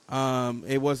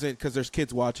 it wasn't, because there's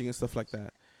kids watching and stuff like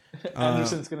that.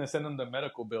 Anderson's gonna send him the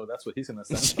medical bill. That's what he's gonna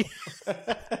send him.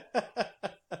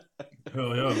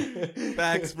 Hell yeah.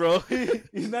 Facts, bro.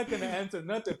 He's not gonna answer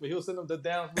nothing, but he'll send him the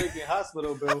damn freaking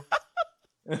hospital bill.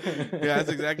 Yeah, that's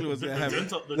exactly what's gonna happen.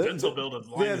 The dental bill to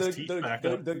line his teeth back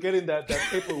up. they're getting that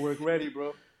paperwork ready,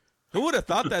 bro. Who would have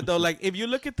thought that, though? Like, if you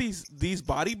look at these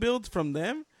body builds from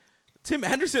them, Tim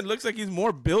Anderson looks like he's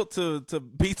more built to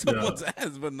beat someone's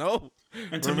ass, but no.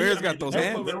 And to me, Ramirez I got mean, those they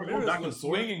hands. were going Ramirez back and was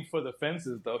forth. swinging for the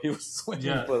fences, though. He was swinging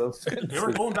Yeah. for the fences. They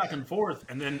were going back and forth,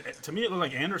 and then to me it looked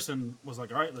like Anderson was like,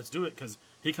 "All right, let's do it," because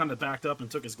he kind of backed up and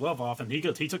took his glove off, and he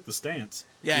took the stance.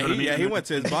 Yeah, You know what I mean? he And went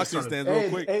to his then boxing started- stance real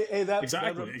quick.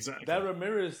 Exactly. That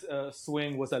Ramirez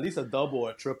swing was at least a double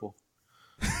or a triple.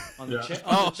 On the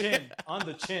Yeah. chin. On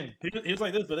the chin. He was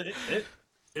like this, but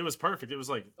it was perfect. It was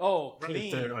like Oh, right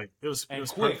clean. there, like it was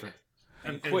quick. perfect.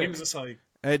 And quick. he was just like,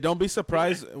 Hey, don't be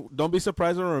surprised. Don't be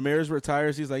surprised when Ramirez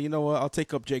retires. He's like, you know what? I'll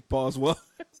take up Jake Paul as well.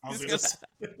 I was gonna say,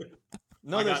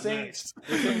 No, I they're got saying, next.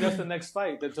 that's the next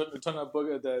fight. They're trying to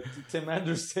book the Tim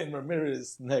Anderson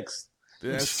Ramirez next.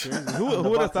 That's crazy. Who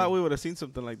would have thought we would have seen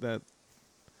something like that?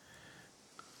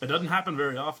 It doesn't happen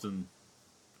very often.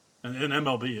 And in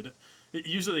MLB, it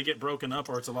usually they get broken up,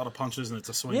 or it's a lot of punches and it's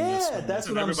a swing. Yeah, miss, swing, that's miss,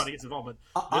 and what I'm everybody gets involved.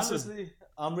 But this is Honestly,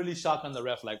 I'm really shocked on the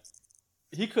ref. Like,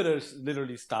 he could have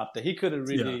literally stopped it. He could have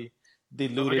really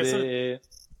diluted Like I said- it.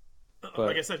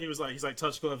 like I said, he's like,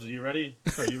 touch gloves. Are you ready?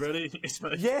 Are you ready? It's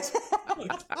like, Yeah.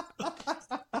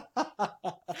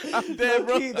 I'm dead,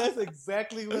 bro. Low-key, that's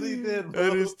exactly what he did, bro.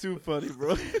 That is too funny,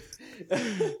 bro.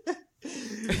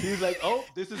 He's like, oh,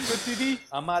 this is good TV.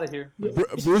 I'm out of here.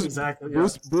 Bruce, Exactly, yeah.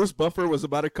 Bruce Buffer was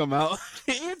about to come out.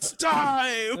 It's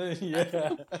time.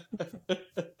 Yeah.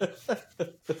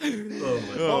 oh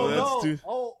my Oh, Oh, that's no. too.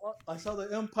 Oh, I saw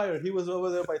the Empire. He was over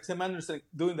there by Tim Anderson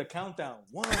doing the countdown.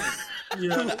 1,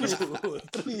 Yeah. 2,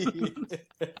 3.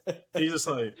 He's just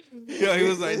like, Yeah, he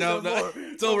was like, no,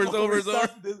 it's over, it's over, it's over.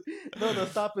 No, the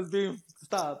stop is being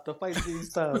stopped. The fight is being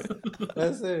stopped.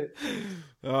 That's it.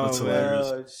 Oh, That's man.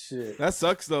 hilarious. Oh, shit. That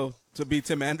sucks, though, to beat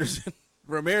Tim Anderson.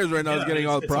 Ramirez right now is yeah, getting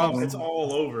all the it's problems. It's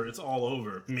all over. It's all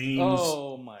over. Memes.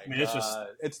 Oh, my I mean, God. it's just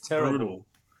It's terrible. brutal.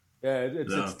 Yeah,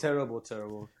 it's Yeah. terrible.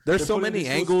 There's They're so putting many these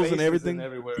angles faces and everything.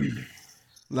 everywhere.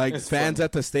 Like It's fans funny.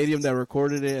 at the stadium that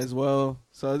recorded it as well.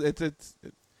 So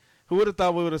who would have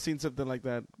thought we would have seen something like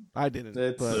that? I didn't.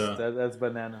 That's but, that's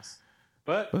bananas.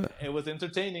 But it was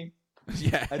entertaining.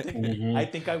 yeah. I think Mhm. I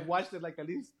think I watched it like at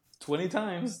least 20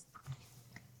 times.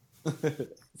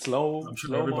 slow, I'm sure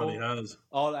slow everybody has.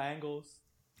 all angles.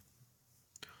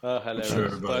 I'm Hilarious. sure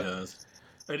everybody But has.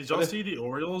 Hey, did y'all see the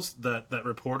Orioles? That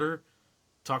reporter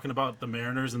talking about the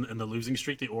Mariners and the losing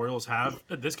streak the Orioles have.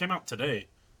 This came out today.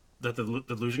 That the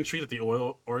losing streak that the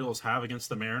Orioles have against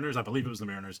the Mariners. I believe it was the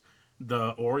Mariners. The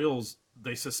Orioles,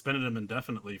 they suspended him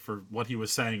indefinitely for what he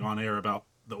was saying on air about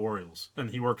the Orioles,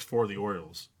 and he works for the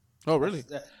Orioles. Oh, really?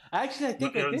 actually, I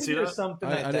think You I didn't did see hear that? something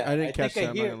I- like I that. didn't catch think that,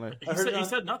 I'm not gonna lie. I heard it He on-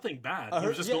 said nothing bad. I He heard-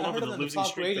 was just yeah, going I over heard the it on the losing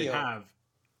talk streak radio. they have.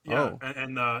 Yeah,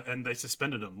 Oh. and they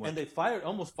suspended him, like, and they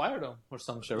almost fired him or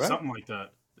some shit, right? something like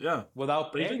that. Yeah,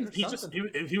 Without but pay or he just something.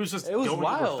 he was just It was going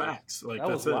wild. over facts. Like that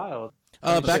that's was it. wild.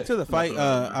 Back Shit. to the fight. Nothing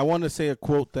wrong with I want to say a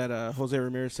quote that Jose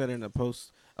Ramirez said in a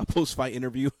post fight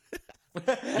interview.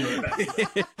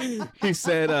 He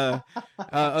said,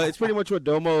 it's pretty much what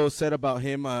Domo said about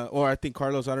him, or I think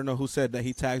Carlos. I don't know who said that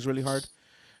he tags really hard.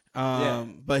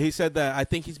 But he said that I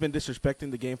think he's been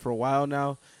disrespecting the game for a while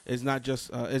now. It's not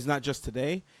just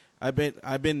today. I've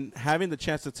been having the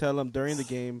chance to tell him during the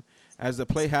game as the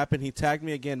play happened. He tagged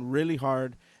me again really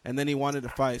hard, and then he wanted to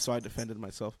fight, so I defended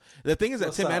myself. The thing is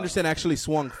that Tim Anderson actually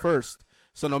swung first,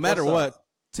 so no matter what,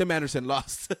 Tim Anderson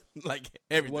lost like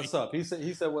everything. What's up? He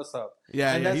said what's up.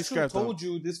 Yeah, and yeah, that's true. Told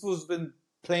you this fool's been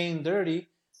playing dirty.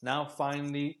 Now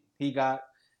finally he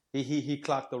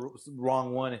clocked the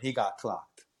wrong one and he got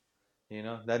clocked. You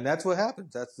know, that's what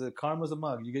happens. That's the karma's a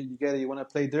mug. You get it. You want to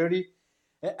play dirty.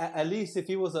 At least if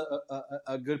he was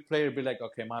a good player, be like,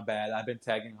 okay, my bad. I've been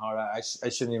tagging hard. I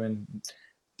shouldn't even.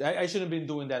 I shouldn't have been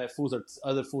doing that. If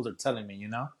other fools are telling me, you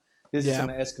know, this is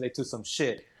gonna escalate to some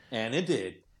shit, and it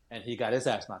did. And he got his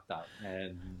ass knocked out.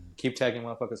 And keep tagging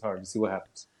motherfuckers hard and see what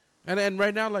happens. And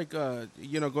right now, like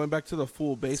going back to the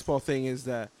full baseball thing, is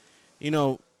that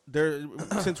there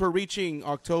since we're reaching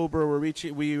October,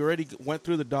 we already went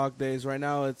through the dog days. Right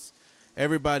now, it's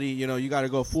everybody, you got to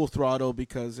go full throttle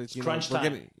because it's crunch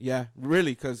time.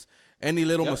 Really, because any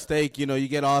little mistake, you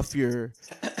get off your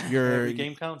every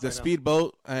game counts the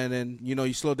speedboat, and then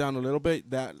you slow down a little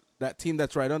bit. That team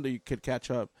that's right under you could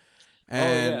catch up.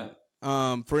 And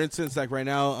for instance, like right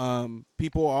now,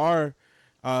 people are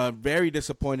very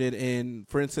disappointed in,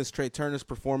 for instance, Trey Turner's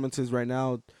performances right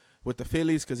now with the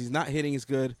Phillies because he's not hitting as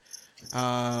good.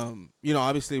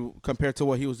 Obviously compared to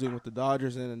what he was doing with the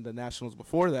Dodgers and the Nationals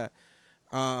before that.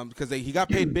 Because he got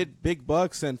paid big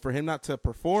bucks, and for him not to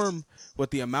perform with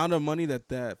the amount of money that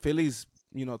the Phillies,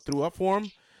 threw up for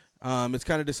him, it's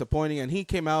kind of disappointing. And he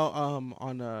came out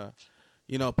on a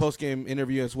post-game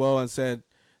interview as well and said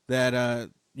that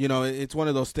it's one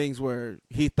of those things where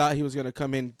he thought he was going to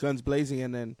come in guns blazing,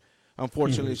 and then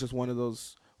unfortunately it's just one of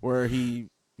those where he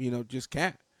just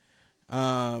can't.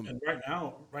 And right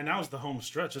now is the home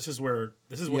stretch. This is what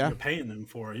you're paying them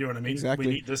for. You know what I mean? Exactly.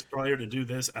 We need this player to do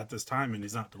this at this time, and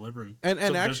he's not delivering. And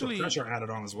so actually, there's the pressure added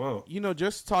on as well.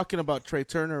 Just talking about Trey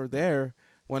Turner there,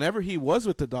 whenever he was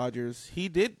with the Dodgers, he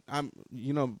did.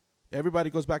 Everybody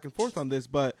goes back and forth on this,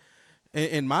 but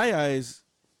in my eyes,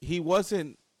 he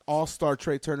wasn't all-star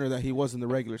Trey Turner that he was in the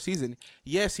regular season.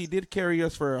 Yes, he did carry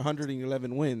us for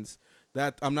 111 wins.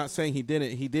 That I'm not saying he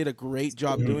didn't. He did a great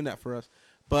job doing that for us.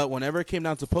 But whenever it came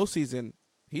down to postseason,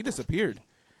 he disappeared.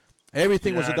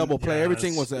 Everything was a double play.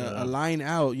 Everything was a line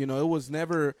out. It was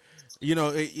never,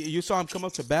 you saw him come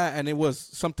up to bat, and it was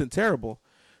something terrible.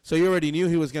 So you already knew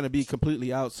he was going to be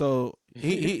completely out. So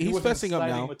he's fessing up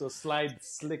now. With those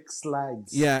slick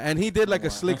slides. Yeah, and he did like a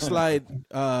slick slide,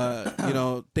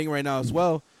 thing right now as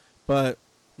well. But,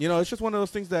 it's just one of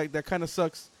those things that kind of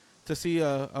sucks to see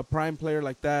a prime player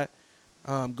like that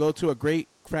go to a great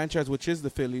franchise, which is the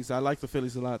Phillies. I like the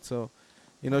Phillies a lot. So,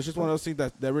 it's just one of those things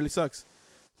that really sucks.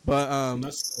 But and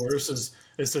that's the worst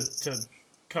is to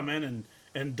come in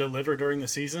and deliver during the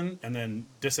season and then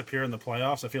disappear in the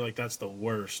playoffs. I feel like that's the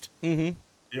worst. Mm-hmm.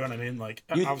 You know what I mean? Like,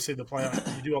 obviously the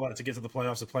playoffs, you do all that to get to the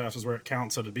playoffs. The playoffs is where it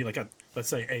counts. So to be like let's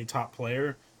say a top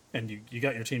player, and you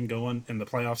got your team going, and the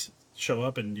playoffs show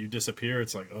up and you disappear,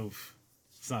 it's like, oh,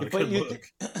 it's not a good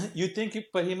look. You think,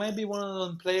 but he might be one of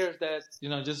those players that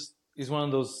just he's one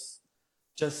of those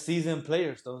just seasoned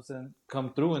players doesn't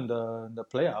come through in the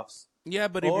playoffs. Yeah,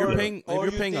 but if you're paying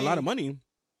a lot of money,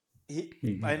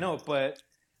 I know, but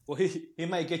he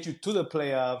might get you to the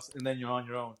playoffs and then you're on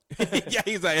your own. Yeah,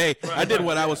 he's like, hey, I did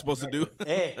what I was supposed to do.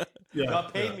 Hey, y'all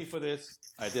paid me for this.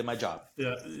 I did my job.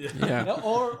 Yeah.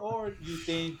 Or you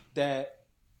think that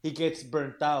he gets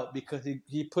burnt out because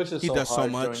he pushes so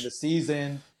hard during the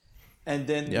season, and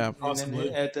then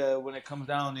when it comes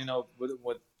down,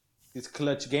 with these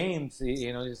clutch games,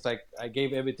 it's like I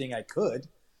gave everything I could.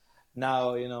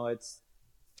 Now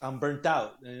I'm burnt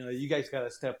out. You guys gotta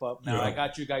step up. Now I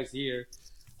got you guys here.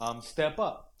 Step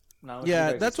up. Now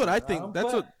that's what I think.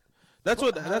 That's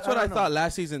what I thought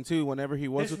last season too. Whenever he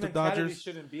was with the Dodgers,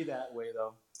 shouldn't be that way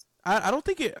though. I don't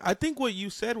think it. I think what you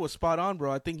said was spot on,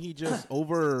 bro. I think he just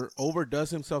overdoes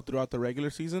himself throughout the regular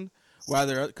season,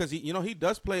 rather because he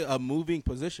does play a moving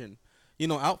position.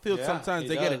 Outfield sometimes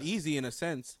they get it easy in a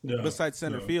sense. Besides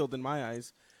center field, in my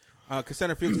eyes, because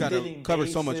center field's got to cover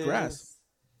so much grass.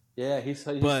 Yeah,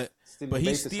 but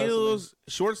he steals.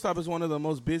 Shortstop is one of the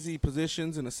most busy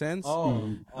positions in a sense.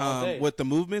 With the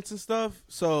movements and stuff.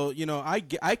 So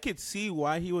I could see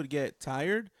why he would get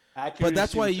tired. But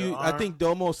that's why I think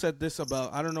Domo said this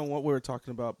about, I don't know what we were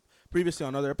talking about previously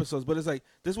on other episodes, but it's like,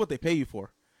 this is what they pay you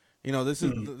for. This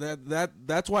is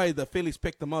that's why the Phillies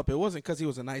picked him up. It wasn't because he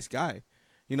was a nice guy.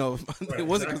 It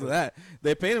wasn't because of that.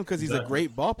 They paid him because he's a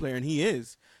great ball player, and he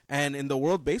is. And in the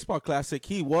World Baseball Classic,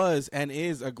 he was and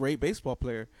is a great baseball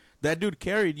player. That dude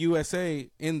carried USA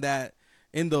in that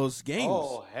in those games.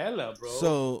 Oh, hella, bro.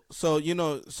 So so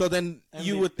then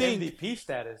you would think MVP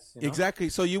status. You know? exactly.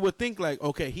 So you would think like,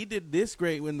 okay, he did this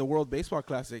great in the World Baseball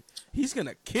Classic. He's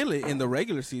gonna kill it in the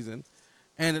regular season.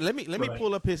 And let me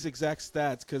pull up his exact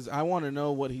stats because I want to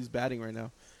know what he's batting right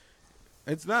now.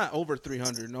 It's not over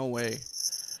 300. No way.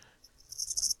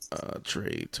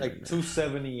 Trey Turner. Like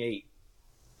 278.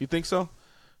 You think so?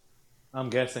 I'm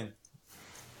guessing.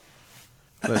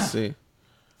 Let's see.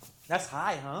 That's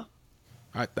high, huh?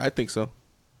 I think so.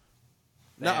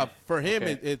 No, for him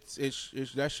Okay. it's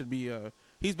that should be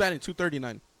he's batting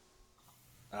 239.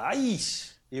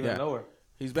 Aish. Even lower.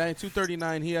 He's batting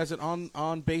 239. He has an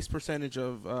on base percentage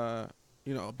of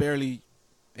barely.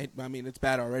 I mean, it's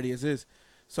bad already as is.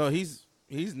 So he's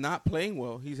not playing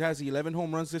well. He has 11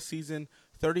 home runs this season,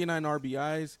 39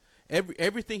 RBIs.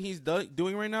 Everything he's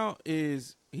doing right now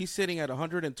is he's sitting at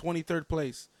 123rd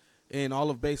place in all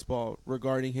of baseball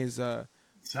regarding his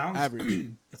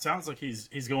average. It sounds like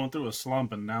he's going through a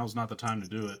slump, and now's not the time to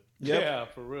do it. Yep. Yeah,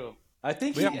 for real. I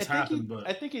think but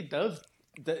I think he does.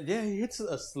 He hits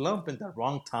a slump in the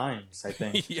wrong times. I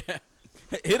think. Yeah,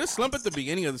 hit a slump at the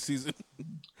beginning of the season.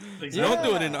 Exactly. Don't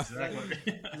do it enough.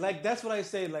 Exactly. Like that's what I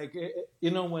say. Like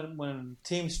when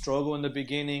teams struggle in the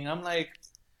beginning, I'm like,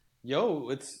 yo,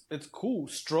 it's cool.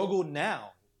 Struggle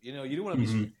now. You don't want to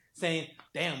be saying,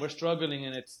 damn, we're struggling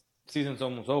and it's season's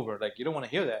almost over. Like you don't want to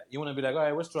hear that. You want to be like, all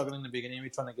right, we're struggling in the beginning. We're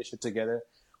trying to get shit together.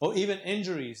 Or even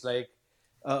injuries. Like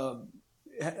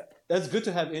that's good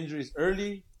to have injuries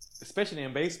early, especially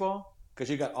in baseball, because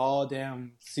you got all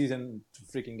damn season to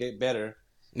freaking get better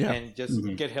and just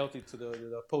get healthy to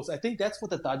the post. I think that's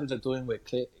what the Dodgers are doing with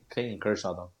Clayton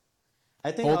Kershaw, though.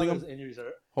 I think all those injuries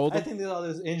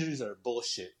are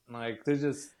bullshit. Like they're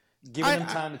just giving him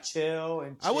time to chill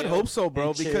and chill. I would hope so,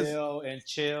 bro, because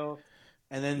chill,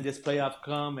 and then this playoff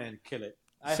come and kill it.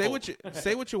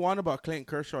 Say what you want about Clayton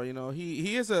Kershaw.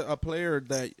 He is a player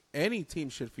that any team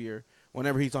should fear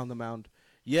whenever he's on the mound.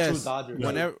 Yes, True Dodger.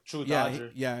 Whenever, True yeah,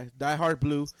 Dodger. Die hard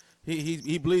blue.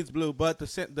 He bleeds blue. But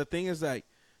the thing is that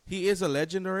he is a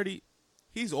legend already.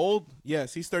 He's old.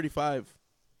 Yes, he's 35.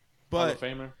 Hall of But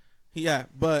Famer. yeah,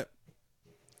 but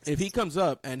if he comes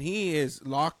up and he is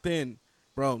locked in,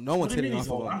 bro, no one's hitting off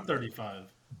of him. I'm 35.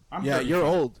 You're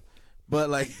old. But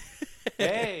like,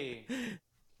 Hey.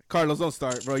 Carlos, don't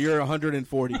start, bro. You're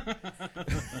 140.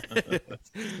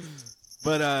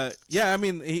 But I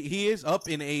mean, he is up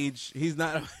in age. He's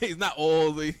not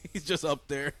old. He's just up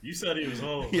there. You said he was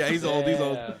old. Yeah, he's old. He's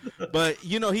old. But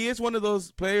he is one of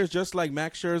those players, just like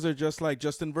Max Scherzer, just like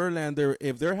Justin Verlander.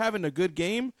 If they're having a good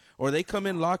game or they come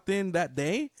in locked in that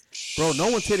day, bro, no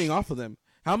one's hitting off of them.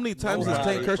 How many times has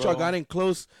Clayton Kershaw gotten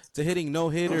close to hitting no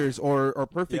hitters or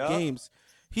perfect games?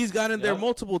 He's gotten there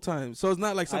multiple times, so it's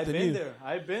not like something new.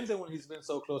 I've been there when he's been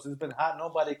so close. It's been hot.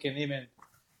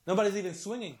 Nobody's even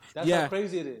swinging. That's how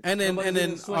crazy it is. And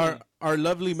then our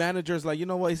lovely manager's like, you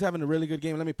know what? He's having a really good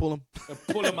game. Let me pull him.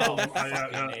 Pull him out.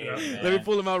 Let me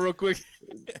pull him out real quick.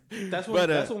 That's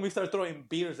when we start throwing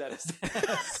beers at his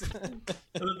ass.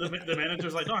 The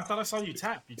manager's like, no, I thought I saw you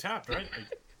tap. You tapped, right?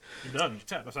 You're done. You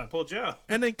tapped. That's why I pulled you out.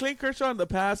 And then Clayton Kershaw in the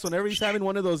past, whenever he's having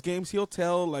one of those games, he'll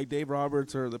tell like Dave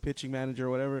Roberts or the pitching manager or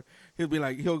whatever. He'll be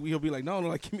like, no,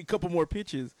 like give me a couple more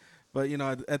pitches. But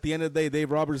at the end of the day,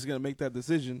 Dave Roberts is going to make that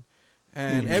decision.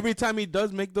 And every time he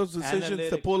does make those decisions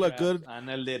to pull a good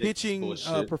pitching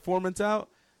performance out,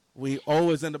 we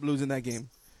always end up losing that game.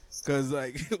 Because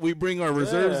like we bring our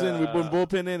reserves in, we bring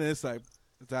bullpen in, and it's like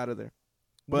it's out of there.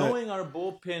 But knowing our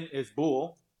bullpen is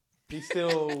bull, he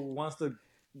still wants to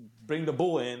bring the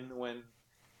bull in when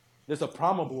there's a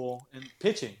probable in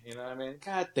pitching. You know what I mean?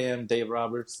 God damn, Dave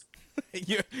Roberts.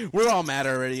 We're all mad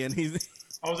already, and he's.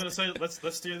 I was gonna say let's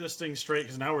steer this thing straight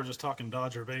because now we're just talking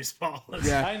Dodger baseball.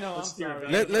 Yeah, I know. I'm sorry.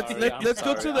 Let's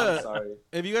go to the.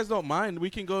 If you guys don't mind,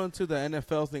 we can go into the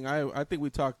NFL thing. I think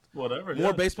we talked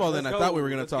more baseball than I thought we were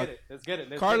gonna talk. Let's get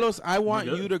it. Carlos, I want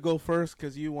you to go first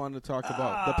because you want to talk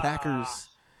about the Packers.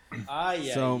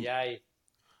 Carlos,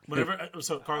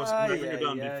 whenever you're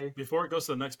done, before it goes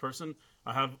to the next person,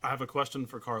 I have a question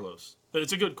for Carlos.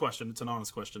 It's a good question. It's an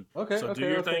honest question. Okay. So do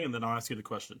your thing, and then I'll ask you the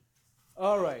question.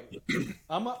 All right,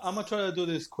 I'm gonna try to do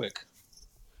this quick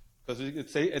because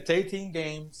it's 18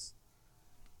 games,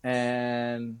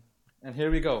 and here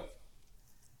we go.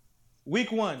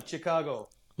 Week 1, Chicago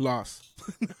lost.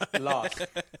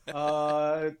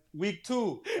 Week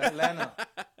 2, Atlanta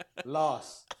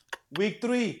lost. Week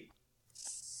 3,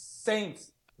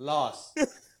 Saints lost.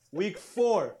 Week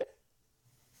 4,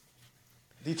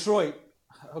 Detroit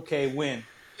win.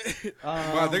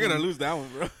 Wow, they're gonna lose that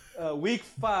one, bro. Week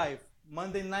 5.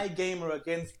 Monday Night Gamer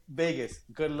against Vegas.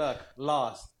 Good luck.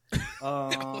 Lost.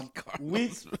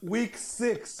 Week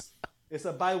 6, it's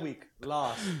a bye week.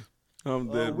 Loss. I'm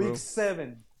dead, bro. Week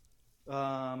 7,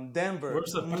 Denver.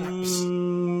 Where's the Packers?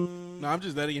 No, I'm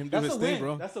just letting him do his thing,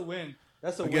 bro. That's a win.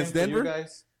 That's a Against win for Denver? you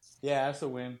guys. Yeah, that's a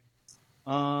win.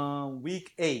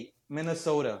 Week 8,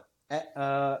 Minnesota.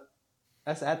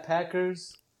 That's at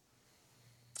Packers.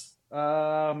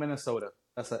 Minnesota.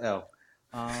 That's an L.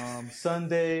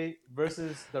 Sunday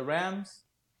versus the Rams.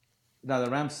 No,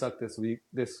 the Rams suck this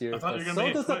year. I thought you were gonna So make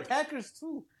it does the quick. Packers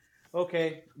too.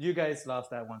 Okay, you guys lost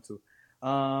that one too.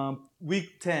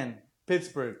 Week 10,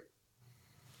 Pittsburgh.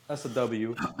 That's a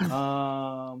W.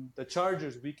 The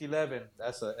Chargers, week 11.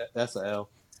 That's a L.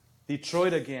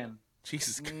 Detroit again.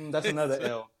 Jesus Christ. That's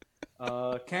another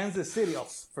L. Kansas City. Oh,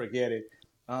 forget it.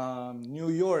 New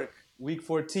York, week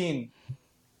 14.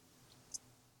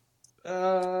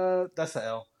 That's a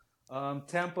L.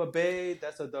 Tampa Bay,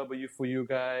 that's a W for you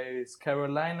guys.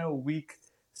 Carolina, week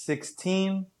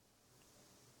 16.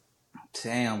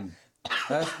 Damn.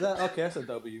 That's a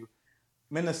W.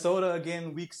 Minnesota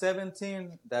again, week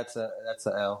 17. That's a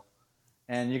L.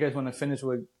 And you guys want to finish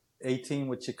with 18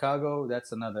 with Chicago?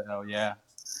 That's another L. Yeah.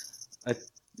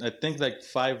 I think like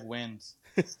 5 wins.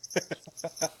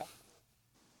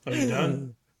 Are you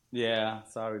done? Yeah.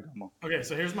 Sorry, Domo. Okay,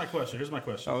 so here's my question.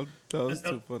 Oh, that was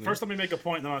too funny. First, let me make a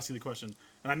point, then I'll ask you the question.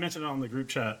 And I mentioned it on the group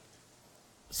chat.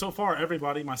 So far,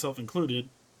 everybody, myself included,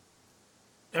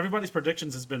 everybody's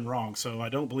predictions has been wrong. So I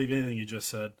don't believe anything you just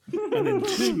said. And then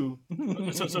two,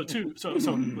 so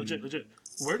legit.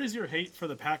 Where does your hate for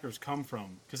the Packers come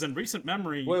from? Because in recent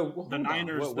memory, the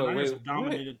Niners have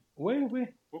dominated. Wait.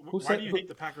 Why do you hate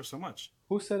the Packers so much?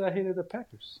 Who said I hated the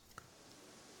Packers?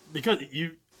 Because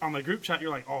you on the group chat,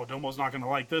 you're like, "Oh, Domo's not going to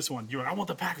like this one." You're like, I want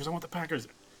the Packers,"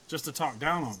 just to talk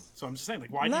down on them. So I'm just saying,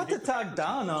 like, why? Not do you to hate talk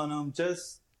down on them,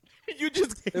 just You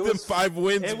just gave It them was- 5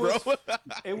 wins, it bro. was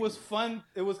it was fun.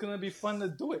 It was gonna be fun to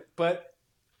do it, but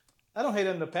I don't hate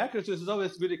on the Packers. There's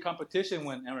always really competition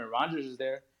when Aaron Rodgers is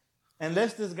there.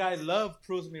 Unless this guy Love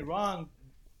proves me wrong,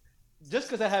 just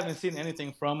because I haven't seen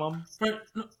anything from him, But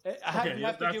I have, okay, you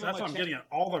have to that's give him what a I'm chance. getting at.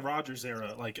 All the Rodgers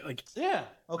era, like Yeah.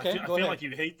 Okay. I go feel ahead. like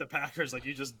you hate the Packers, like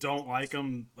you just don't like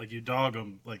them, like you dog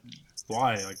them. Like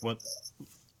why? Like what?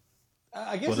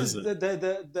 I guess What it's is it?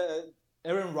 the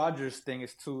Aaron Rodgers thing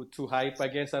is too hype. I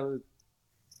guess I would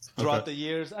throughout Okay. the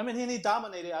years. I mean, he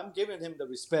dominated. I'm giving him the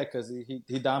respect because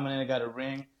he dominated, got a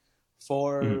ring,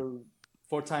 Mm-hmm.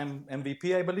 4-time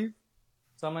MVP, I believe,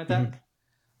 something like that.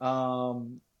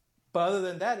 Mm-hmm. But other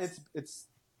than that,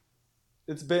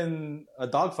 it's been a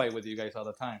dogfight with you guys all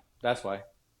the time. That's why.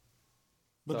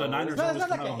 But So, the Niners it's not always come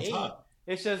like out a on hate. top.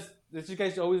 It's just that you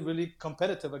guys are always really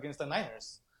competitive against the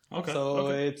Niners. Okay. So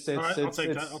okay. it's All right, I'll it's take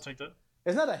it's, that. I'll take that.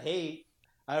 it's not a hate.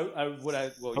 You Okay.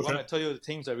 want to tell you the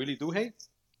teams I really do hate?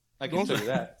 I can Go tell on. you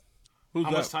that. Who's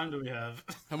How that? much time do we have?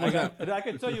 How much that? I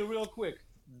can tell you real quick.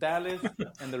 Dallas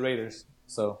and the Raiders.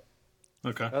 So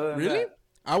Okay. other than Really?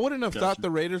 I wouldn't have Gotcha. thought the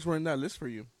Raiders were in that list for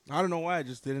you. I don't know why. I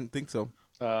just didn't think so.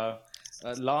 that,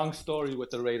 a long story with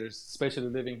the Raiders, especially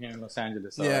living here in Los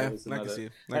Angeles. So Yeah, it's I can another- see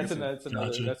it. I can That's see it.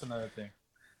 another. Gotcha. That's another thing.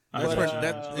 I That's But, got for, you.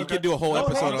 that, Okay. you could do a whole No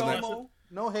episode hate, on that. Domo.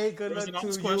 No hate. Good That was luck an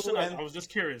honest to question. you. I And was just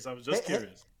curious.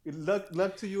 Curious.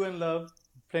 luck to you and love.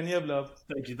 Plenty of love.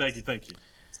 Thank you.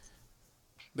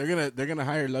 They're gonna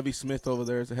hire Lovie Smith over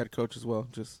there as a head coach as well.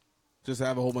 Just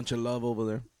have a whole bunch of love over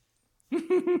there.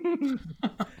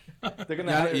 They're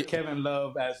gonna Yeah, hire you- Kevin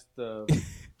Love as the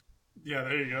Yeah,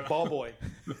 there you go. ball boy.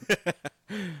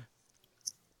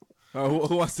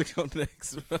 Who wants to go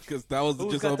next? Because that was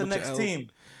Who's just a got the bunch of next L's. team?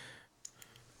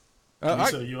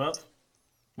 So you up? I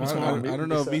What's going on? don't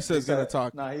know if Visa's gonna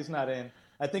talk. No, he's not in.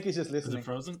 I think he's just Is listening. it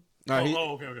frozen? No,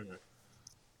 Okay.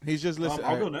 He's just listening.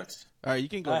 I'll go next. All right, you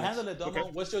can go. next. Handle it, Domo. Okay.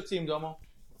 What's your team, Domo?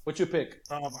 What's your pick?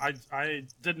 I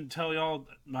didn't tell y'all.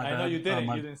 My I know bad. you didn't.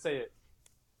 My- You didn't say it.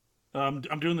 I'm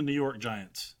doing the New York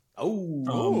Giants. Oh,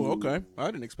 Oh, okay. I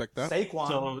didn't expect that. Saquon.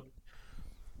 So,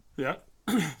 yeah.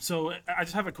 So I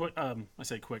just have a quick. I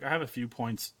say quick. I have a few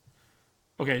points.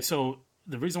 Okay, so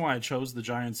the reason why I chose the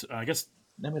Giants, I guess,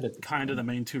 kind of the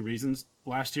main 2 reasons.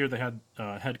 Last year they had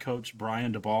head coach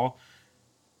Brian DeBall.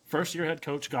 First year head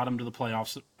coach got them to the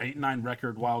playoffs, 8-9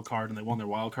 record wild card, and they won their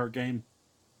wild card game.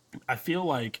 I feel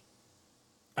like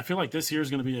this year is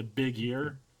going to be a big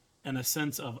year, in a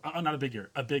sense of not a big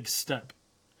year, a big step.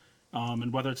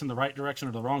 And whether it's in the right direction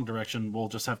or the wrong direction, we'll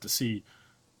just have to see.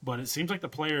 But it seems like the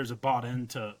players have bought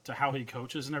into how he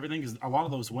coaches and everything. Because a lot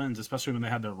of those wins, especially when they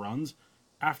had their runs,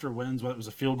 after wins, whether it was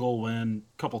a field goal win,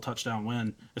 couple touchdown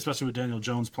win, especially with Daniel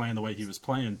Jones playing the way he was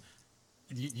playing,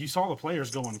 you saw the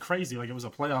players going crazy like it was a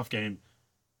playoff game.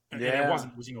 And Yeah. it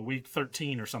wasn't. It was week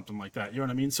 13 or something like that. You know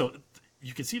what I mean? So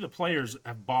you can see the players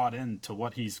have bought into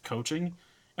what he's coaching,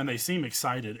 and they seem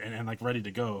excited and like ready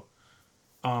to go.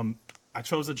 I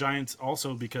chose the Giants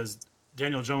also because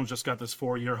Daniel Jones just got this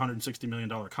 4-year, $160 million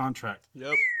contract.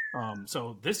 Yep.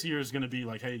 So this year is going to be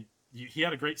like, hey, he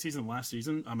had a great season last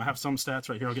season. I have some stats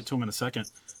right here. I'll get to them in a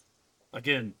second.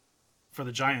 Again, for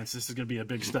the Giants, this is going to be a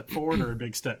big step forward or a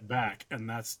big step back, and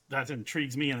that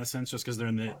intrigues me in a sense just because they're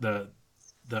in the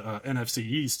NFC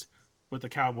East with the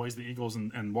Cowboys, the Eagles,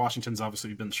 and Washington's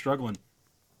obviously been struggling.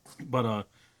 But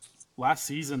last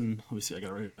season, let me see, I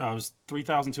got it right here. It was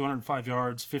 3,205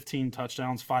 yards, 15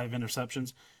 touchdowns, 5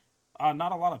 interceptions.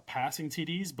 Not a lot of passing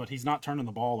TDs, but he's not turning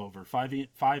the ball over. 5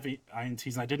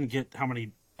 INTs. I didn't get how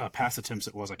many pass attempts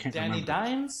it was. I can't remember. Danny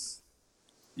Dimes?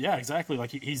 Yeah, exactly.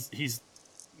 Like he's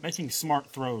making smart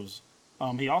throws.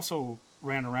 He also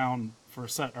ran around for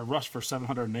a rush for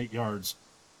 708 yards,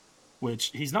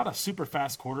 which he's not a super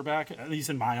fast quarterback, at least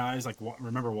in my eyes. Like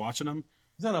remember watching him.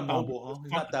 He's not a mobile, huh?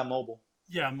 He's not that mobile.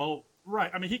 Yeah, right.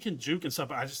 I mean, he can juke and stuff,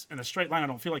 but I just in a straight line, I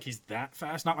don't feel like he's that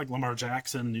fast. Not like Lamar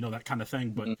Jackson, that kind of thing.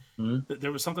 But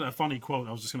there was a funny quote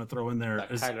I was just going to throw in there. Like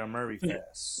Kyler Murray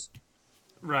fast.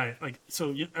 Right. Like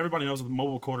so, everybody knows with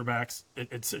mobile quarterbacks,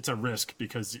 it's a risk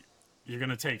because you're going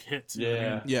to take hits.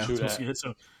 Yeah.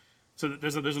 So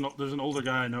there's an older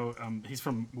guy I know. He's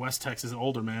from West Texas, an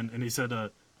older man, and he said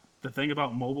the thing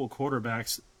about mobile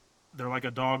quarterbacks, they're like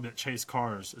a dog that chase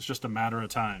cars. It's just a matter of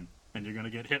time, and you're going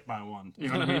to get hit by one. You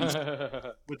know what I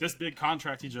mean? With this big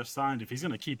contract he just signed, if he's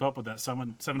going to keep up with that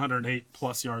 708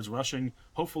 plus yards rushing,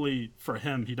 hopefully for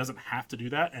him he doesn't have to do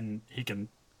that, and he can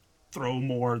throw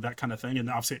more, that kind of thing. And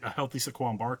obviously a healthy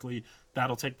Saquon Barkley,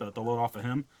 that'll take the load off of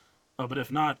him. But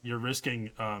if not, you're risking.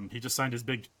 He just signed his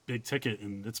big ticket,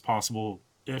 and it's possible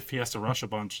if he has to rush a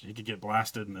bunch, he could get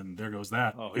blasted, and then there goes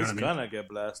that. Oh, he's gonna get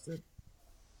blasted.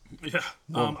 Yeah.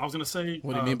 I was gonna say.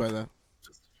 What do you mean by that?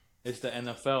 It's the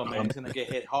NFL, man. He's gonna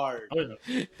get hit hard. Oh,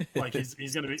 yeah. Like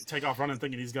he's gonna take off running,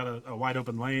 thinking he's got a wide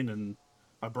open lane, and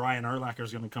a Brian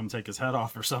Urlacher's gonna come take his head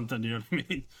off or something. You know what I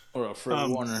mean? Or a Fred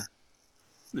Warner.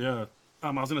 Yeah. I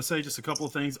was gonna say just a couple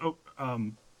of things.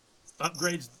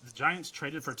 Upgrades. The Giants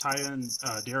traded for tight-end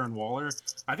Darren Waller.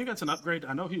 I think that's an upgrade.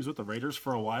 I know he was with the Raiders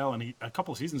for a while, and a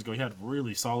couple of seasons ago he had a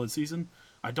really solid season.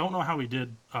 I don't know how he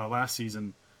did last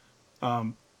season.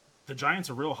 The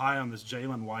Giants are real high on this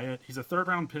Jalen Wyatt. He's a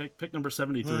third-round pick number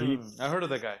 73. I heard of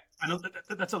that guy. I know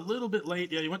that's a little bit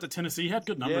late. Yeah, he went to Tennessee. He had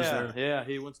good numbers there. Yeah,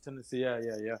 he went to Tennessee. Yeah.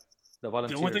 The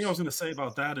Volunteers. The only thing I was going to say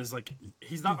about that is like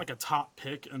he's not like a top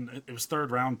pick, and it was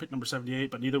third round pick number 78,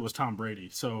 but neither was Tom Brady.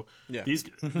 So the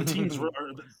teams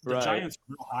the Giants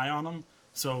are real high on him.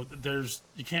 So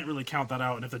you can't really count that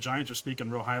out. And if the Giants are speaking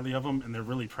real highly of him and they're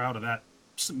really proud of that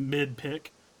mid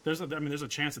pick, there's a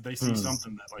chance that they see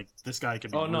something that like this guy could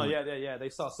be. Oh no, yeah. They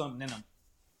saw something in him.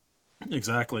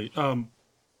 Exactly.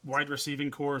 Wide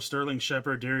receiving core: Sterling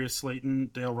Shepard, Darius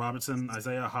Slayton, Dale Robinson,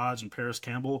 Isaiah Hodge, and Paris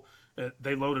Campbell.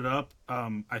 They loaded up.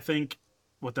 I think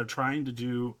what they're trying to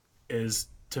do is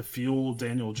to fuel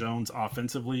Daniel Jones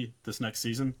offensively this next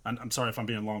season. I'm sorry if I'm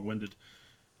being long-winded.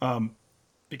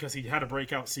 Because he had a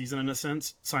breakout season in a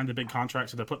sense, signed a big contract,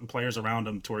 so they're putting players around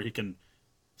him to where he can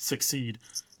succeed.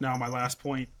 Now, my last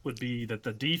point would be that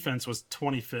the defense was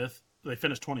 25th. They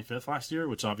finished 25th last year,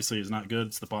 which obviously is not good.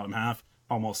 It's the bottom half,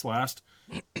 almost last.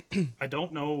 I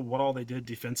don't know what all they did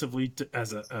defensively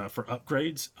for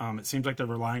upgrades. It seems like they're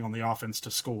relying on the offense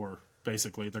to score,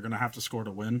 basically. They're going to have to score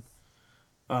to win.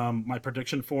 My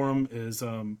prediction for them is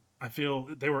I feel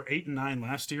they were 8-9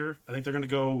 last year. I think they're going to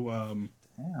go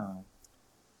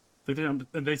I think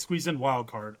they squeeze in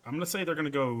wild card. I'm going to say they're going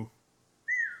to go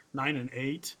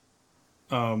 9-8.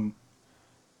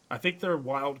 I think they're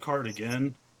wild card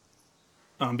again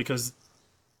because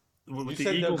with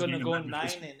the Eagles, they're going to go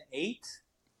 9-8.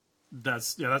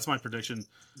 That's my prediction.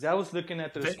 I was looking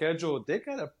at their schedule. They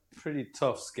got a pretty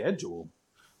tough schedule.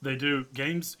 They do.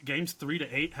 Games 3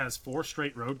 to 8 has 4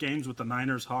 straight road games with the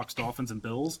Niners, Hawks, Dolphins, and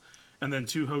Bills, and then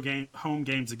 2 home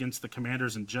games against the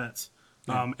Commanders and Jets.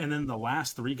 And then the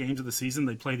last 3 games of the season,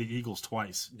 they play the Eagles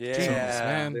twice. Yeah,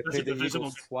 man. They play the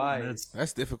Eagles twice.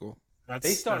 That's difficult.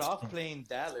 They start off playing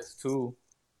Dallas, too.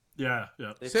 Yeah.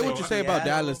 Say what you say about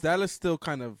Dallas. Dallas still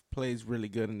kind of plays really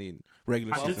good in the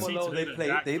regular season. Buffalo,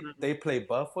 they play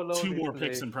Buffalo. 2 more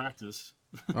picks in practice.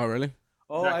 Oh, really?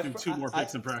 Oh, Dak threw 2 more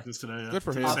picks in practice today. Good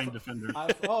for him. Same defender.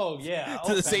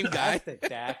 To the same guy.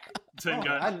 Same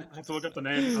guy. I have to look up the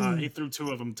name. He threw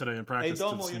 2 of them today in practice. Hey,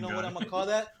 Domo, you know what I'm going to call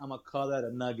that? I'm going to call that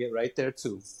a nugget right there,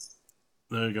 too.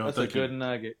 There you go. That's a good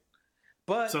nugget.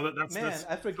 But, that's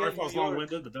I forget New York.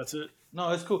 Long-winded, but that's it.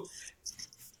 No, it's cool.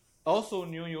 Also,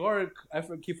 New York,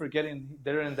 keep forgetting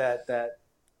they're in that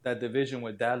that division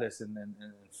with Dallas and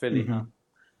Philly, huh?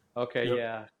 Okay, Yep.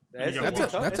 yeah.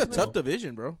 That's a tough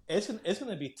division, bro. It's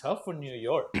gonna be tough for New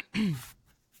York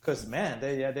because man,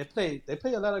 they play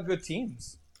a lot of good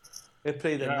teams. They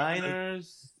play the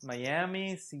Niners,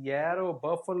 Miami, Seattle,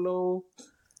 Buffalo,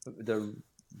 the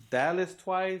Dallas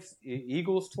twice,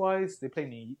 Eagles twice. They play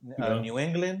New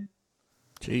England.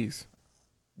 Jeez.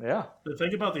 Yeah. The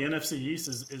thing about the NFC East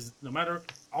is no matter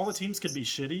all the teams could be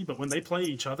shitty, but when they play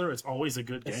each other, it's always a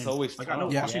good game. It's always like tough. I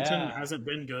know Yeah. Washington hasn't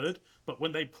been good, but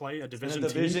when they play a division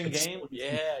team,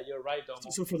 game, you're right, Domo.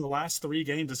 So for the last 3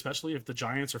 games, especially if the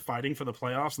Giants are fighting for the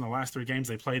playoffs, in the last 3 games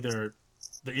they played the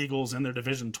Eagles in their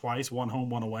division twice, one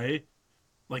home, one away.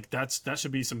 Like that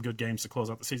should be some good games to close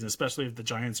out the season, especially if the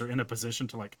Giants are in a position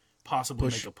to like possibly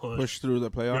make a push through the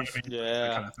You know playoffs. what I mean? Yeah.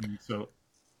 That kind of thing. So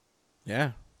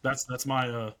Yeah. that's my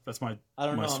I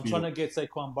don't know. I'm spiel. trying to get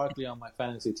Saquon Barkley on my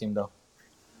fantasy team, though.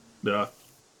 Yeah.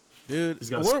 Dude, He's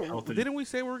gotta stay healthy. didn't we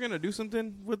say we were gonna do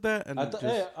something with that? And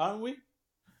Hey, aren't we?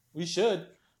 We should.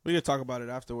 we could talk about it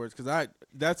afterwards because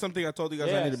that's something I told you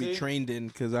guys I need to be see? trained in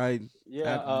because I've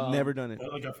never done it.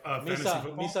 Like a fantasy Misa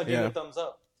football. gave a thumbs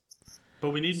up.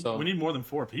 But we need more than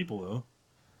 4 people though.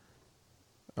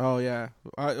 Oh yeah,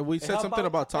 we said how something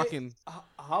about hey, talking.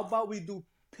 How about we do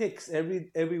picks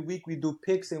every week? We do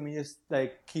picks and we just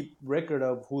like keep record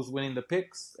of who's winning the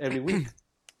picks every week.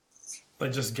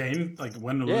 Like just game, like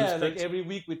win or Yeah, lose like picks. every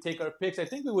week we take our picks. I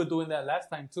think we were doing that last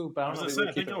time too, but I I was don't gonna know. say,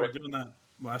 I think I was doing that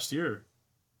last year.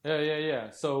 Yeah.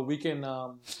 So we can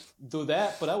do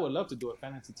that, but I would love to do a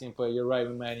fantasy team. But you're right,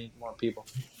 we might need more people.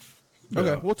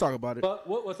 Okay, we'll talk about it. But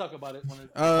we'll talk about it when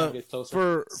it gets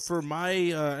closer. For my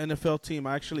NFL team,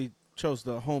 I actually chose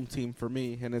the home team for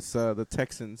me, and it's the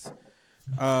Texans.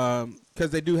 Because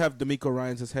they do have D'Amico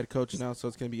Ryans as head coach now, so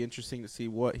it's going to be interesting to see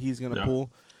what he's going to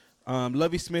pull.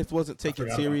 Lovie Smith wasn't taken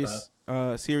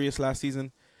serious last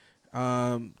season.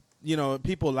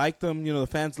 People liked him. The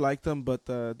fans liked him, but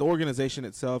the organization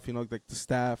itself, like the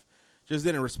staff, just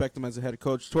didn't respect him as a head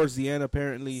coach. Towards the end,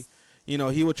 apparently,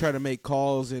 he would try to make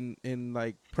calls in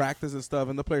like practice and stuff,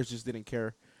 and the players just didn't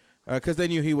care because they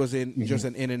knew he was just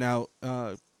an in and out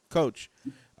coach.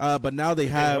 But now they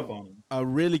have a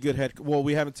really good head. Well,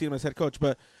 we haven't seen him as head coach,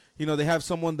 but they have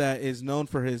someone that is known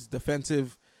for his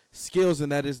defensive skills, and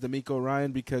that is D'Amico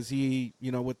Ryan because he,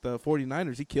 with the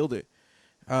 49ers, he killed it.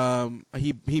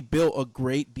 He built a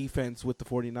great defense with the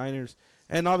 49ers,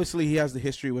 and obviously he has the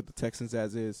history with the Texans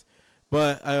as is.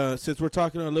 But since we're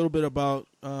talking a little bit about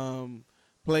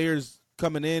players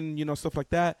coming in, stuff like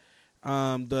that,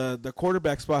 the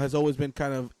quarterback spot has always been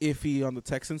kind of iffy on the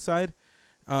Texans side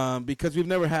because we've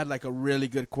never had like a really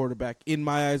good quarterback in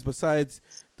my eyes besides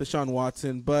Deshaun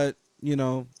Watson. But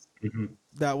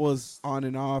that was on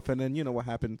and off, and then what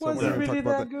happened. Was he really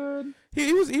that good?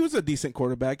 He was a decent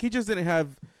quarterback. He just didn't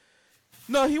have.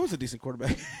 No, he was a decent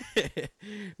quarterback.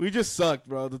 We just sucked,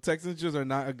 bro. The Texans just are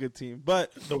not a good team.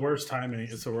 But The worst timing.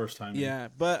 It's the worst timing. yeah,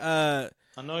 but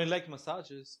I know he liked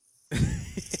massages.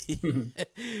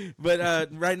 but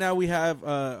right now we have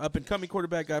up and coming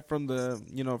quarterback guy from the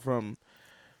from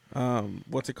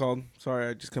what's it called? Sorry,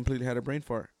 I just completely had a brain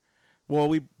fart. Well,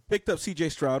 we picked up C.J.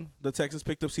 Stroud. The Texans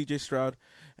picked up C.J. Stroud,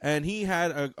 and he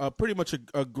had a pretty much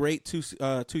a great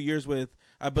 2 years with.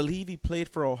 I believe he played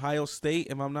for Ohio State,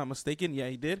 if I'm not mistaken. Yeah,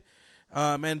 he did.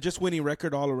 And just winning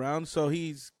record all around. So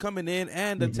he's coming in,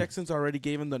 and the Texans already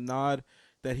gave him the nod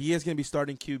that he is going to be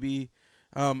starting QB,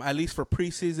 at least for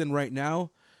preseason right now.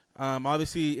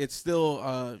 Obviously, it's still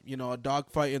a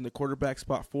dogfight in the quarterback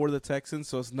spot for the Texans,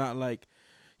 so it's not like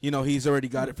he's already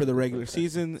got it for the regular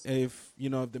season. If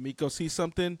D'Amico sees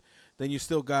something, then you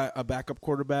still got a backup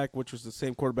quarterback, which was the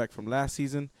same quarterback from last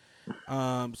season.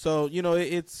 So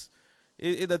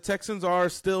the Texans are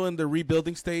still in the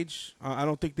rebuilding stage. I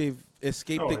don't think they've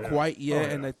escaped it quite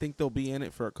yet, and I think they'll be in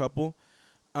it for a couple.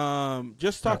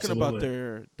 Just talking about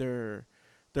their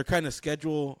kind of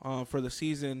schedule for the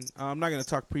season. I'm not going to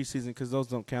talk preseason because those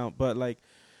don't count, but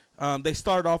they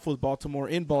start off with Baltimore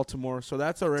in Baltimore, so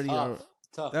that's already tough.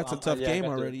 that's a tough game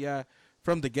already. Yeah,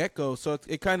 from the get go. So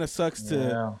it kind of sucks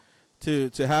to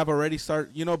have already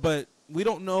start. But we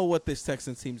don't know what this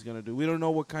Texans team's going to do. We don't know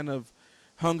what kind of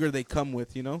hunger they come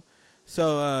with,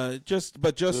 So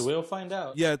we will find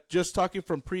out. Yeah, just talking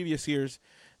from previous years,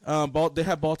 they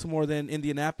have Baltimore, then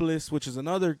Indianapolis, which is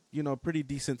another pretty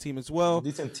decent team as well.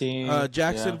 Decent team.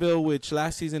 Jacksonville, which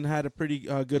last season had a pretty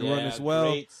good run as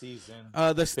well. Great season.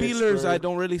 The Steelers, Pittsburgh. I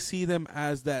don't really see them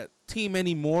as that team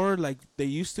anymore, like they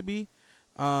used to be.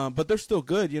 But they're still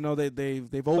good.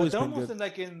 They've always been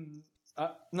good.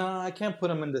 No, I can't put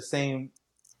them in the same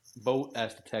boat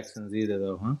as the Texans either,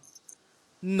 though, huh?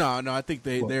 No, I think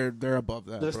they're above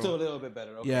that. They're bro. still a little bit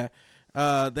better. Okay.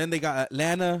 Yeah. Then they got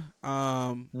Atlanta,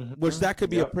 which that could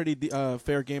be a pretty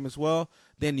fair game as well.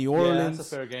 Then New Orleans.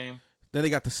 That's a fair game. Then they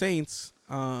got the Saints,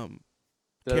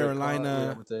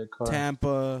 Carolina,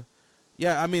 Tampa.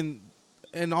 Yeah, I mean,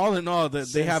 and all in all,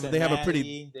 they have a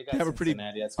pretty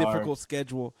difficult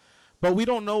schedule. But we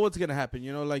don't know what's gonna happen.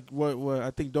 You know, like what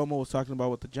I think Domo was talking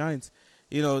about with the Giants.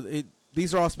 You know,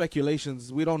 these are all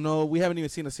speculations. We don't know. We haven't even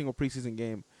seen a single preseason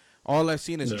game. All I've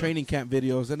seen is training camp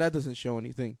videos, and that doesn't show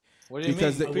anything. What do you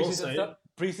mean?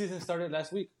 Preseason started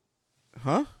last week.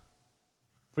 Huh?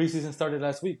 Preseason started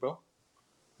last week, bro.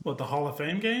 What, the Hall of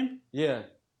Fame game? Yeah,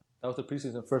 that was the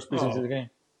first preseason game.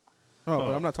 Oh,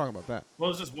 but I'm not talking about that. Well,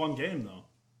 it was just one game though.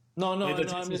 No.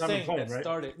 I'm just saying played, that right?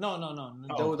 started. No.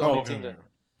 That was the only team there.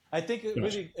 I think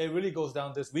it really goes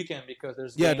down this weekend because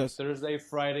there's games Thursday,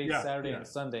 Friday, Saturday, and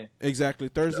Sunday. Exactly,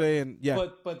 Thursday and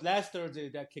But last Thursday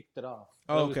that kicked it off.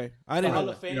 Oh, okay. I didn't know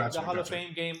the Hall of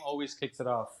Fame game always kicks it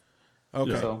off.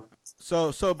 Okay. Yeah.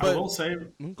 So, but I will say,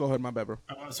 go ahead, my bad, bro.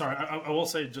 Sorry, I will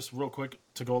say just real quick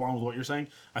to go along with what you're saying.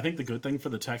 I think the good thing for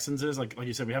the Texans is like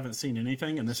you said, we haven't seen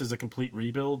anything, and this is a complete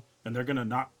rebuild, and they're gonna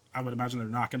not. I would imagine they're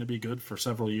not going to be good for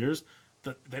several years.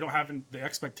 They don't have the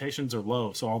expectations are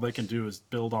low, so all they can do is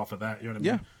build off of that. You know what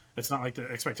I mean? Yeah. It's not like the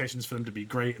expectations for them to be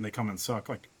great and they come and suck.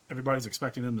 Like everybody's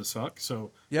expecting them to suck.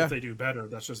 So Yeah. if they do better,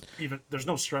 that's just there's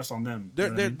no stress on them. They're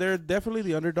You know what I mean? they're definitely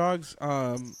the underdogs.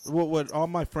 What all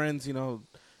my friends, you know,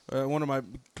 one of my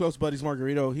close buddies,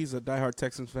 Margarito, he's a diehard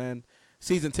Texans fan,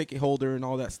 season ticket holder, and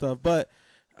all that stuff. But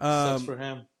Sucks for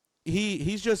him.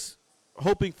 he's just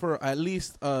hoping for at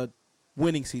least a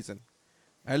winning season.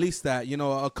 At least that, you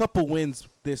know, a couple wins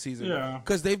this season. Yeah.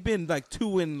 Because they've been like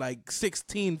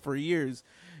 2-16 for years,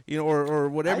 you know, or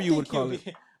whatever you would call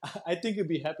it. I think you'd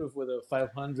be happy with a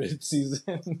 500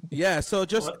 season. Yeah, so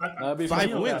just Well,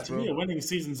 5 wins, to me, bro. a winning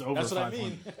season's over That's what I 500.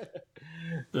 mean.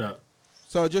 Yeah.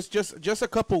 So just a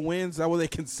couple wins, that way they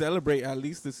can celebrate at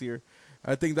least this year.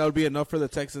 I think that would be enough for the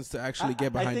Texans to actually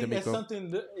get behind I think that's D'Amico.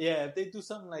 something. If they do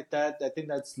something like that, I think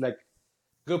that's like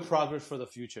good progress for the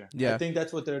future. Yeah. I think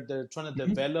that's what they're trying to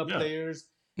develop players,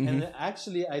 and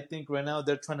actually, I think right now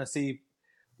they're trying to see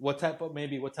what type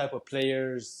of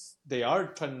players they are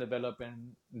trying to develop,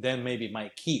 and then maybe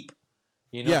might keep.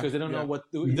 You know, because they don't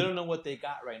know what they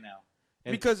got right now.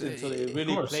 And Because until they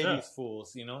really play these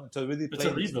fools, you know, until they really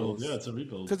play these fools. Yeah, it's a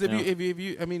rebuild. Because if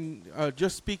you, I mean,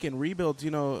 just speaking rebuilds,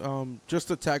 you know, just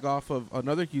to tag off of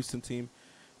another Houston team,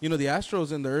 you know, the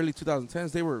Astros in the early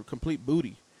 2010s, they were complete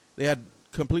booty. They had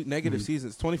complete negative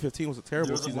seasons. 2015 was a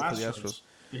terrible season for the Astros.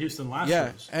 The Houston Astros.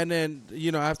 Yeah, and then,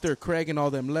 you know, after Craig and all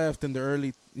them left in the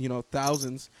early, you know,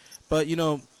 thousands, but, you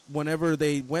know, whenever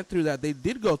they went through that, they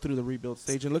did go through the rebuild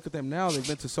stage, and look at them now. They've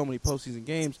been to so many postseason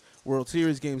games, World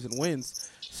Series games, and wins.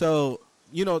 So,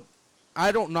 you know,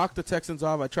 I don't knock the Texans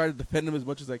off. I try to defend them as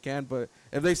much as I can, but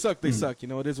if they suck, they suck. You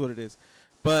know, it is what it is.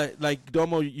 But, like,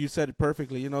 Domo, you said it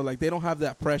perfectly. You know, like, they don't have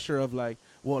that pressure of, like,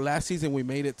 well, last season we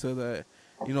made it to the,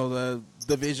 you know, the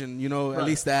division, you know, at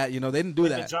least that. You know, they didn't do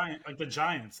that. The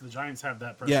Giants. The Giants have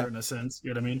that pressure in a sense.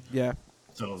 You know what I mean? Yeah.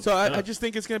 So I just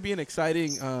think it's going to be an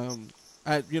exciting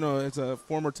you know, as a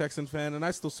former Texan fan, and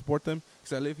I still support them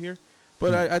because I live here.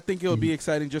 But I think it'll be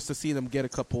exciting just to see them get a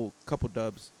couple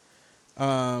dubs.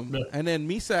 And then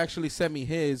Misa actually sent me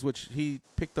his, which he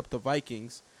picked up the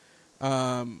Vikings.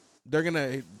 They're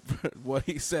gonna. What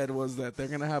he said was that they're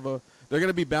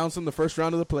gonna be bouncing the first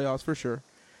round of the playoffs for sure.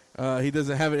 He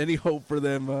doesn't have any hope for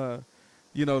them,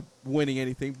 you know, winning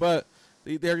anything. But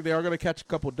they are going to catch a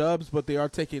couple dubs, but they are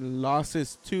taking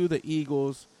losses to the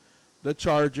Eagles, the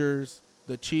Chargers,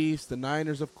 the Chiefs, the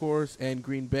Niners, of course, and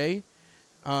Green Bay,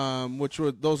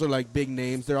 those are like big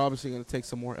names. They're obviously going to take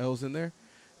some more L's in there.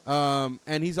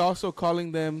 And he's also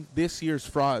calling them this year's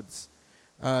frauds.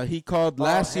 He called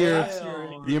last year.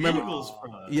 You remember?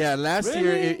 Yeah, last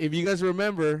year, if you guys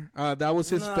remember, that was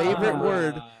his favorite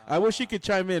word. I wish he could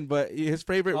chime in, but his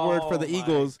favorite word for the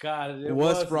Eagles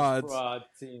was frauds.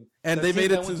 And they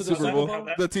made it to the Super Bowl.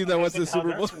 The team that went to the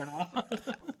Super Bowl.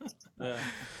 Yeah.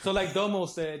 So, like Domo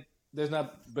said, does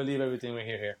not believe everything we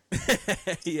hear here.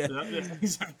 Yeah,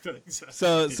 exactly.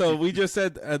 So we just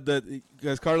said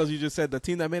because Carlos, you just said the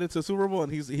team that made it to the Super Bowl,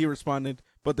 and he responded,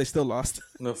 but they still lost.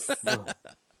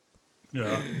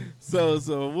 Yeah. So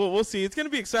we'll see. It's gonna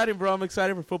be exciting, bro. I'm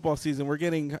excited for football season. We're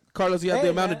getting Carlos. You had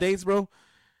the amount of dates, bro.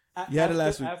 You had it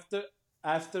last week.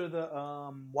 After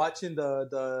the watching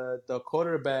the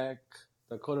quarterback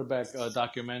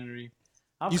documentary,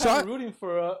 I'm kind of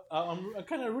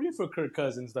rooting for Kirk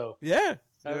Cousins though. Yeah.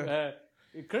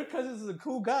 Kirk Cousins is a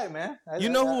cool guy, man. You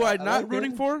know who I'm not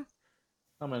rooting for?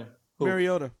 How many?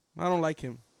 Mariota. I don't like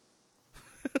him.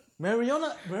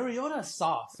 Mariota's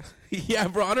soft. Yeah,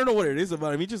 bro. I don't know what it is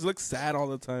about him. He just looks sad all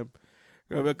the time.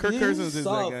 But Kirk Cousins is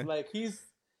that guy. Like he's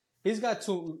got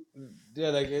too. Yeah,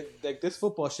 like this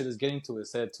football shit is getting to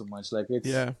his head too much. Like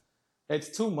it's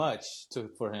too much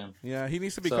for him. Yeah, he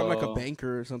needs to become like a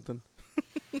banker or something.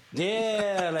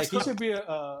 Yeah, like he should be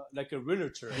a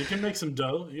realtor. He can make some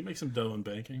dough. He can make some dough in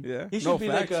banking. Yeah, he should be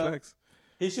facts.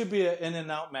 He should be an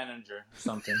in-and-out manager or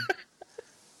something.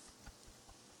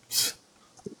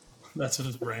 That's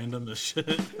just random as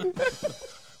shit.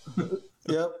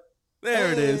 Yep.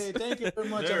 There it is. Thank you very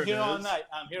much. I'm here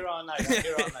all night.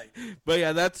 But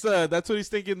yeah, that's what he's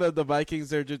thinking. The Vikings,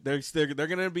 they're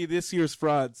gonna be this year's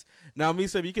frauds. Now,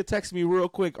 Misa, if you could text me real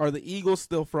quick, are the Eagles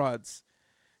still frauds?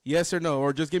 Yes or no,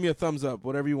 or just give me a thumbs up,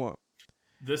 whatever you want.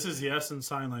 This is yes in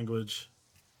sign language.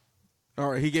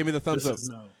 All right, he gave me the thumbs up.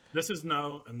 No. This is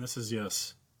no, and this is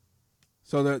yes.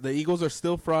 So the Eagles are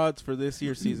still frauds for this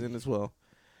year's season as well.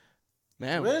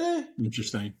 Man, Really?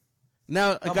 Interesting.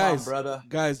 Now, Come guys, on, brother.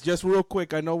 just real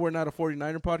quick, I know we're not a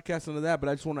 49er podcast into that, but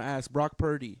I just want to ask Brock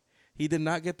Purdy. He did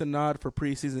not get the nod for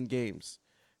preseason games.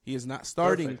 He is not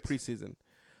starting preseason.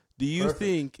 Do you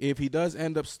think if he does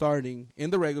end up starting in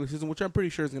the regular season, which I'm pretty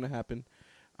sure is going to happen,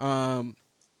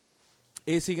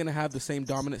 is he going to have the same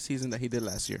dominant season that he did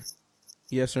last year?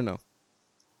 Yes or no?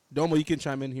 Domo, you can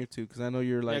chime in here too, because I know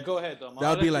you're like. Yeah, go ahead, Domo.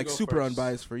 That would be like super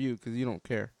unbiased for you because you don't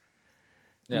care.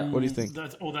 Yeah. What do you think?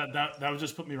 That would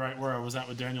just put me right where I was at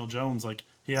with Daniel Jones. Like,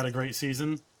 he had a great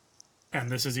season, and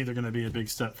this is either going to be a big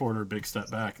step forward or a big step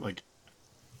back. Like,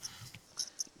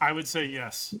 I would say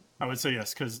yes.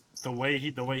 Because the way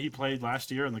he played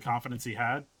last year and the confidence he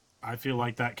had, I feel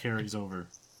like that carries over.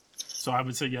 So I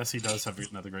would say yes, he does have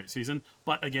another great season.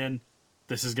 But again,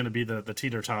 this is going to be the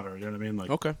teeter-totter. You know what I mean? Like,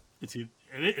 Okay. It's a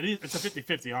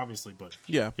 50-50, obviously, but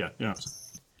Yeah. Yeah.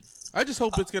 I just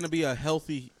hope it's going to be a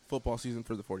healthy football season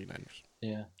for the 49ers.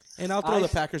 Yeah. And I'll throw the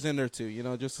Packers in there too,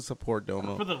 just to support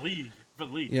Domo. For the league.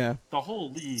 Yeah. The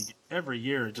whole league, every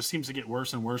year, it just seems to get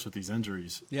worse and worse with these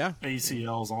injuries. Yeah.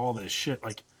 ACLs, all this shit,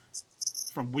 like,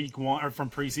 from week one, or from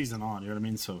preseason on, you know what I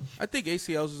mean? So I think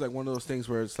ACLs is like one of those things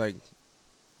where it's like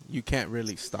you can't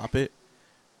really stop it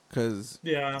because,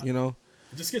 yeah, it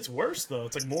just gets worse, though.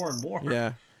 It's like more and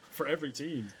more for every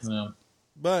team. Yeah.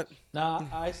 But now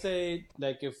I say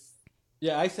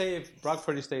if Brock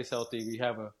Purdy stays healthy, we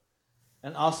have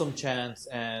an awesome chance.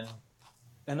 And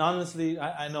honestly,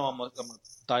 I know I'm a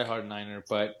diehard Niner,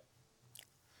 but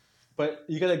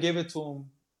you gotta give it to him.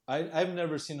 I've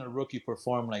never seen a rookie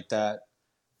perform like that.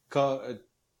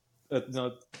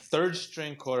 Third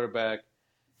string quarterback.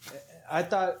 I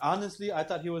thought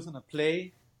he was gonna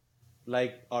play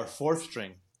like our fourth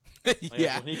string.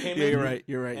 Yeah, he came in,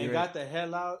 you're right. And got the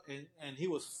hell out, and he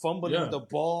was fumbling the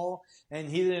ball, and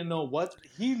he didn't know what.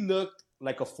 He looked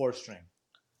like a fourth string,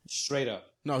 straight up.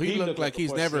 No, he looked like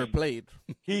he's never played.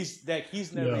 He's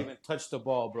never even touched the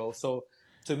ball, bro. So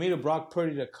to me, the Brock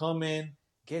Purdy to come in,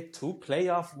 get 2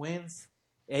 playoff wins,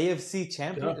 AFC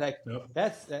champion,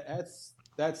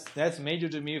 that's major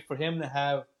to me for him to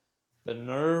have the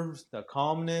nerves, the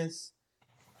calmness.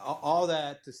 All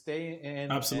that to stay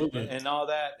in, absolutely, and all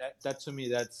that to me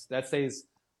that says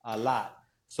a lot.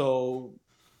 So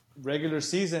regular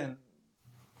season,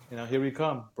 here we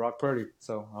come, Brock Purdy.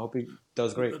 So I hope he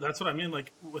does great. That's what I mean.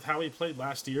 Like with how he played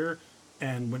last year,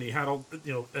 and when he had all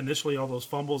initially all those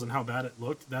fumbles and how bad it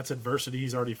looked, that's adversity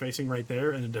he's already facing right there,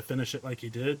 and to finish it like he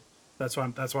did. That's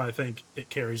why I think it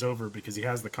carries over because he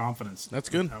has the confidence. That's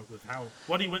good. With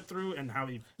what he went through and how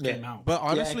he came out. But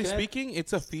honestly speaking,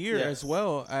 it's a fear as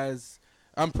well as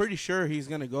I'm pretty sure he's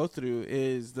going to go through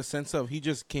is the sense of he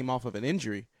just came off of an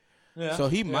injury. Yeah. So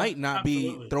he might not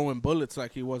be throwing bullets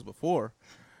like he was before.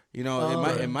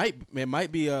 It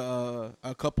might be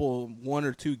a couple 1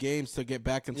 or 2 games to get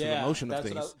back into the motion of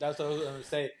things. That's what I was going to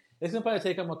say. It's going to probably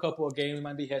take him a couple of games.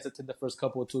 Might be hesitant the first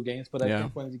couple of 2 games, but I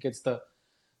think when he gets the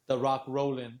rock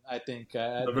rolling, I think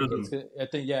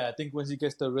once he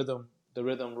gets the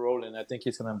rhythm rolling, I think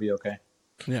he's gonna be okay.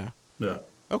 Yeah.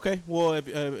 Okay. Well,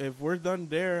 if we're done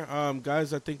there,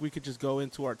 guys, I think we could just go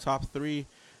into our top 3.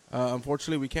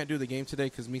 Unfortunately, we can't do the game today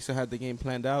because Misa had the game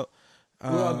planned out.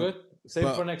 We're all good. Save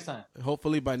it for next time.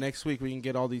 Hopefully, by next week we can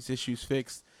get all these issues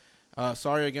fixed.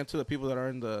 Sorry again to the people that are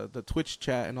in the Twitch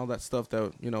chat and all that stuff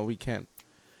that we can't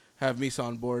have Misa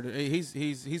on board.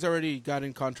 He's already got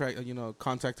in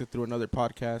contacted through another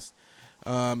podcast,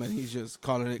 and he's just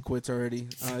calling it quits already.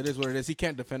 It is what it is. He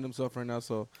can't defend himself right now,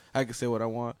 so I can say what I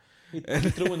want. He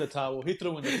threw in the towel.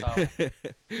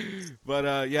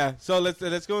 But so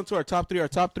let's go into our top 3. Our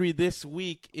top 3 this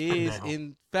week is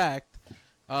in fact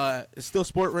still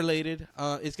sport related.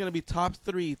 It's gonna be top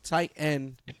 3 tight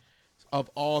end of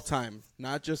all time,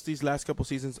 not just these last couple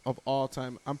seasons, of all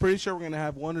time. I'm pretty sure we're gonna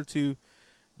have one or two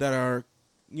that are,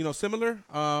 similar,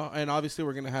 and obviously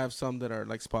we're gonna have some that are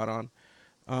like spot on.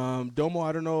 Domo,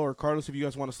 I don't know, or Carlos, if you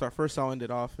guys want to start first, I'll end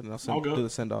it off and I'll do the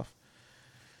send off.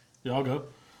 Yeah, I'll go.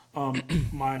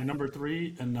 My number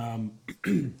 3, and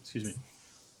excuse me.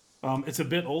 It's a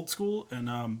bit old school, and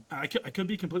I could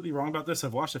be completely wrong about this.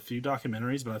 I've watched a few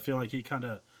documentaries, but I feel like he kind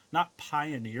of not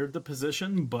pioneered the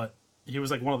position, but he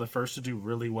was like one of the first to do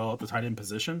really well at the tight end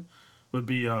position. Would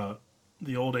be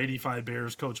the old '85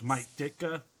 Bears coach Mike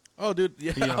Ditka. Oh, dude,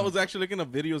 yeah, I was actually looking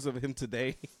up videos of him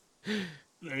today.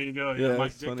 There you go. Yeah,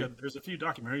 Mike Ditka. Funny. There's a few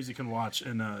documentaries you can watch,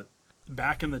 and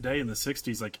back in the day in the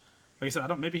 '60s, like I said,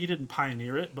 maybe he didn't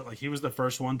pioneer it, but like he was the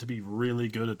first one to be really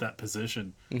good at that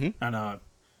position, and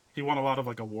he won a lot of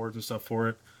like awards and stuff for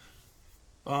it.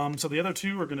 So the other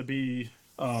two are going to be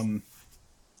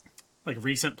like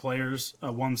recent players.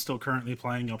 One's still currently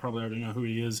playing. Y'all probably already know who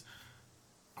he is.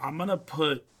 I'm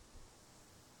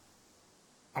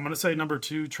gonna say number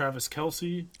 2, Travis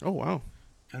Kelce. Oh wow.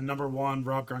 And number 1,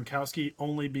 Rob Gronkowski,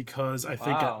 only because I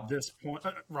think at this point,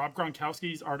 Rob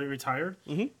Gronkowski's already retired.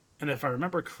 Mm-hmm. And if I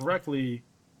remember correctly,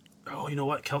 you know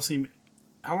what, Kelce?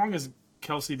 How long has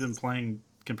Kelce been playing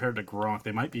compared to Gronk?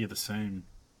 They might be the same.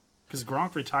 Because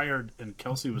Gronk retired and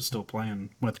Kelce was still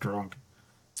playing with Gronk.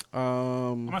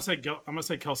 I'm gonna say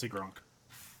Kelce Gronk.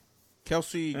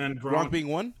 Kelce and Gronk being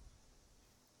one?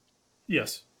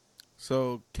 Yes.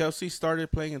 So Kelce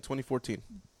started playing in 2014.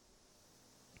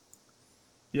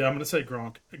 Yeah, I'm going to say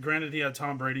Gronk. Granted, he had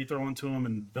Tom Brady throwing to him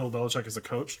and Bill Belichick as a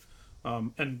coach.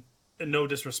 And no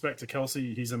disrespect to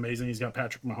Kelce, he's amazing. He's got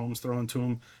Patrick Mahomes throwing to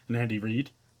him and Andy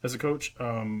Reid as a coach.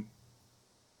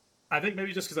 I think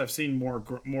maybe just because I've seen more of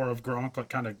Gronk, like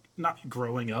kind of not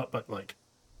growing up, but like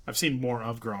I've seen more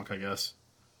of Gronk, I guess.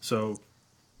 So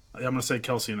I'm going to say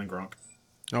Kelce and then Gronk.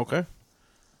 Okay.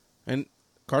 And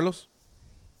Carlos?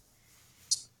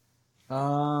 It's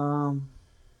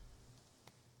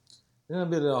gonna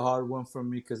be a hard one for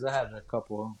me because I had a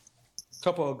couple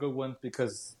of good ones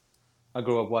because I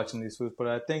grew up watching these foods. But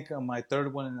I think my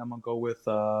third one, I'm gonna go with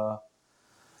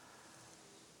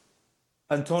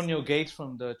Antonio Gates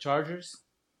from the Chargers.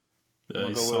 Yeah,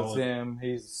 I'm gonna go with him.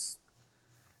 He's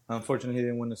unfortunately he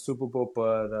didn't win the Super Bowl,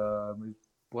 but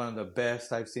one of the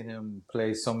best. I've seen him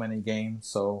play so many games,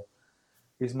 so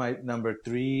he's my number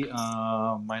 3.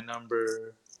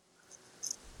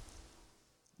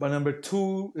 My number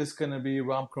 2 is gonna be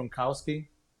Rob Gronkowski.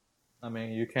 I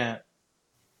mean, I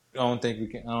don't think we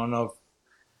can. I don't know if.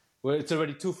 Well, it's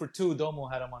already 2 for 2. Domo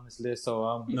had him on this list, so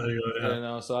so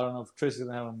I don't know if Chris is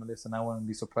gonna have him on the list, and I wouldn't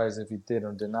be surprised if he did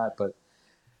or did not. But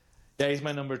yeah, he's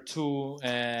my number 2,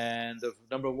 and the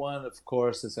number 1, of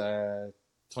course, is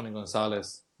Tony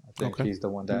Gonzalez. I think he's the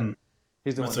one that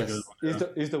he's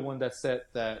the one that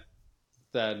set that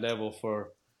level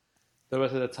for the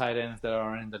rest of the tight ends that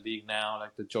are in the league now,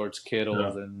 like the George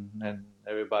Kittles and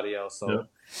everybody else. So,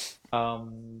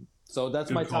 so that's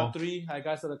good my top 3. I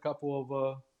guys had a couple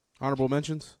of honorable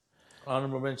mentions.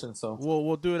 So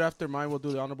we'll do it after mine. We'll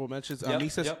do the honorable mentions.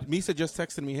 Misa just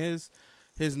texted me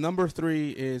his number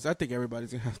 3 is, I think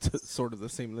everybody's gonna have to sort of the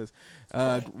same list.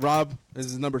 Rob is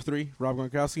his number 3. Rob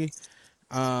Gronkowski.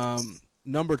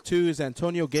 Number 2 is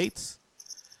Antonio Gates.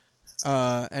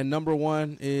 And number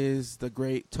 1 is the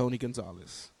great Tony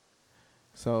Gonzalez.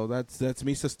 So that's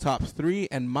Misa's top 3,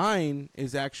 and mine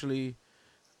is actually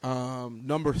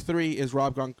number 3 is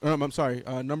Rob Gronk. I'm sorry,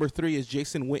 number 3 is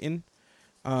Jason Witten.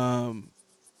 That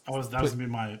was gonna be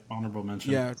my honorable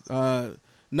mention. Yeah,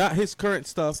 not his current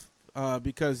stuff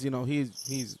because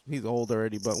he's old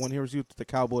already. But when he was with the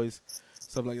Cowboys,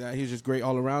 stuff like that, he's just great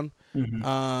all around. Mm-hmm.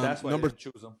 That's why I didn't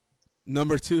choose him.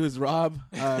 Number 2 is Rob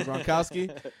Gronkowski.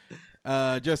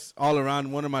 Just all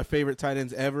around one of my favorite tight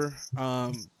ends ever.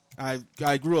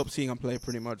 I grew up seeing him play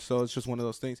pretty much, so it's just one of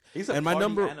those things. He's a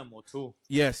party animal too.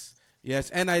 Yes,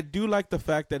 and I do like the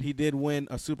fact that he did win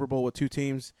a Super Bowl with 2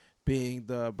 teams, being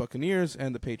the Buccaneers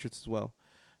and the Patriots as well.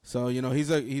 So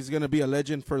he's gonna be a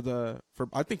legend for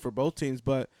I think for both teams,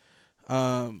 but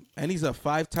and he's a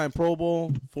 5-time Pro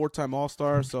Bowl, 4-time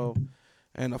All-Star,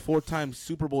 and a 4-time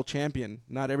Super Bowl champion.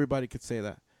 Not everybody could say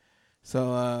that.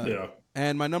 So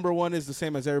And my number 1 is the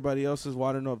same as everybody else's. Well,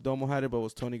 I don't know if Domo had it, but it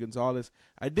was Tony Gonzalez.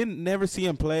 I didn't never see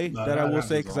him play, I will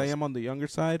say, because I am on the younger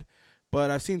side. But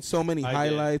I've seen so many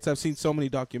highlights. I've seen so many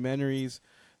documentaries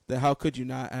that how could you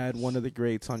not add one of the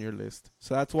greats on your list?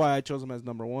 So that's why I chose him as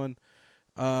number 1.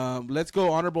 Let's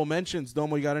go honorable mentions.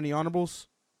 Domo, you got any honorables?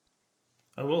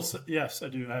 I will say, yes, I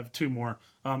do. I have 2 more.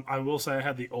 I will say I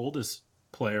had the oldest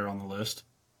player on the list,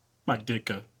 Mike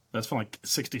Ditka. That's from like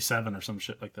 67 or some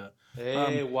shit like that.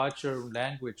 Hey, watch your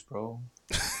language, bro.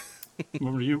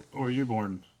 Where were you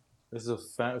born? It's a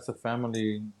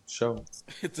family show.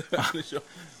 It's a family show.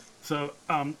 So,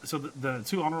 the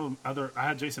two I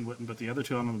had Jason Witten, but the other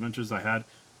two honorable mentions I had,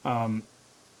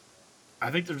 I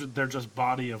think they're just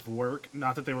body of work.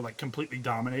 Not that they were like completely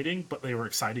dominating, but they were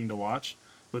exciting to watch.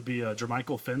 Would be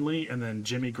Jermichael Finley and then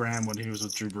Jimmy Graham when he was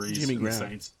with Drew Brees and the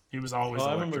Saints. He was always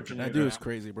electric. That dude is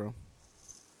crazy, bro.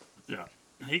 Yeah,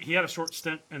 he had a short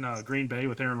stint in Green Bay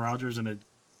with Aaron Rodgers, and it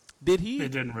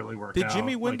didn't really work out. Did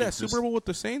Jimmy win that Super Bowl with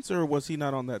the Saints, or was he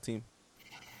not on that team?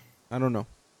 I don't know.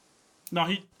 No,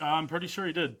 I'm pretty sure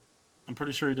he did.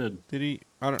 Did he?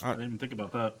 I didn't even think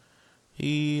about that.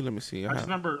 Let me see. I just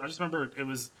remember it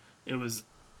was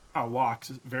a walk,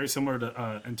 very similar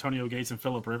to Antonio Gates and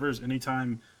Phillip Rivers.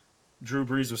 Anytime Drew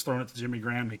Brees was throwing it to Jimmy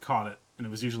Graham, he caught it, and it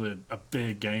was usually a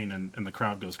big gain, and the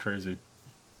crowd goes crazy.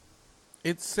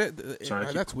 It said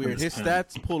that's weird. His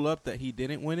stats pull up that he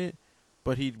didn't win it,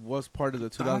 but he was part of the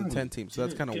 2010 team, so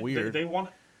that's kind of weird. They won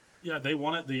it. They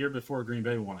won it the year before Green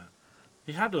Bay won it.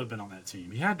 He had to have been on that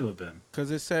team. He had to have been because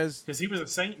it says he was a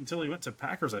Saint until he went to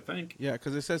Packers, I think. Yeah,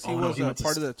 because it says he was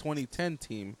part of the 2010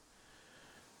 team.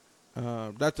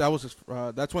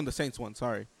 That's when the Saints won.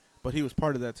 Sorry, but he was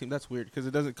part of that team. That's weird because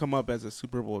it doesn't come up as a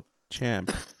Super Bowl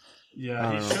champ.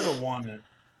 Yeah, he should have won it.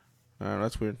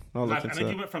 That's weird. I think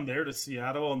he went from there to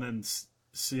Seattle and then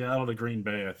Seattle to Green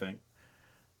Bay, I think.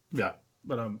 Yeah.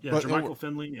 But Jermichael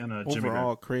Finley and Jimmy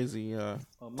overall Graham. Crazy.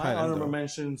 My honorable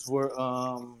mentions were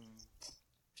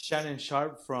Shannon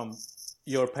Sharp from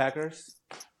your Packers.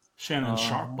 Shannon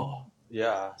Sharp ball.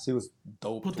 Yeah, he was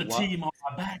dope. Put the team on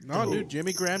my back. No, dude,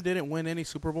 Jimmy Graham didn't win any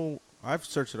Super Bowl. I've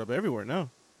searched it up everywhere. No.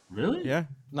 Really? Yeah.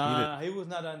 Nah, he was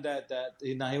not on that.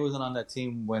 He wasn't on that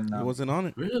team when he wasn't on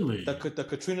it. Really? The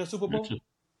Katrina Super Bowl.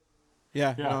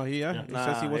 Yeah. No. He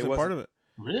says he wasn't part of it.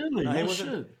 Really? No,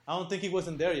 shit. I don't think he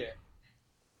wasn't there yet.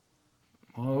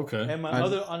 Oh, okay. And my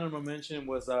other honorable mention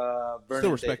was Vernon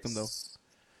Still respect Davis. him though.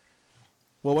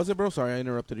 What was it, bro? Sorry, I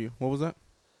interrupted you. What was that?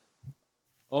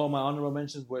 Oh, my honorable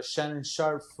mentions were Shannon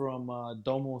Sharp from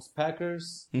Domo's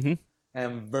Packers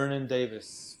and Vernon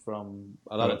Davis from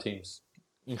a lot of teams,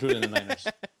 including the Niners.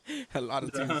 A lot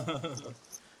of teams.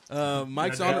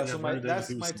 Mike's that's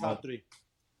my top three.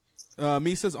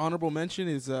 Misa's honorable mention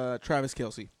is Travis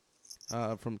Kelce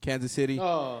from Kansas City.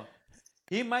 Oh,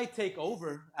 he might take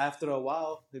over after a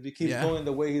while if he keeps going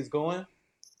the way he's going.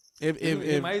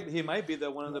 He might be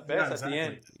one of the best at the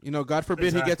end. You know, God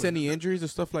forbid he gets any injuries or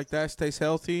stuff like that, stays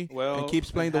healthy, and keeps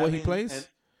playing the way he plays.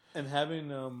 And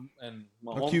having and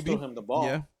Mahomes throw him the ball.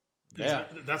 Yeah.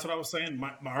 That's what I was saying.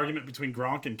 My argument between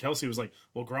Gronk and Kelce was like,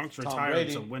 well, Gronk's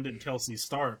retired, so when did Kelce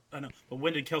start? I know, but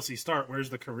when did Kelce start? Where's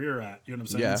the career at? You know what I'm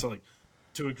saying? Yeah. So like,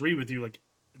 to agree with you, like,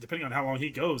 depending on how long he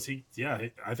goes,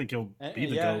 I think he'll be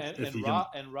the GOAT if he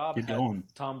can Rob keep had going.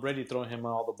 Tom Brady throwing him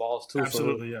all the balls too.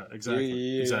 Absolutely, so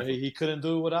exactly. He couldn't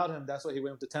do it without him. That's why he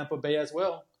went to Tampa Bay as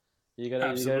well. You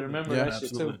gotta remember that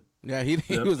shit too. Yeah, he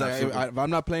was like, if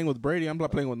I'm not playing with Brady, I'm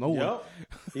not playing with no one.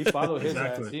 He followed his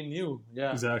ass. He knew.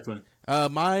 Yeah, exactly.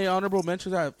 My honorable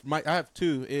mentions, I have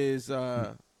two. Is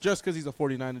just because he's a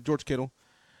 49er, George Kittle.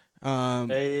 So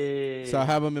I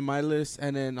have him in my list,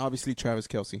 and then obviously Travis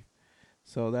Kelce.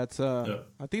 So that's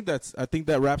I think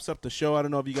that wraps up the show. I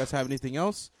don't know if you guys have anything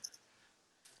else.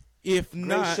 If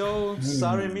not, great show.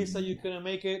 Sorry, Misa, you couldn't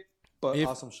make it, but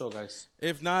awesome show, guys.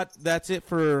 If not, that's it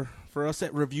for us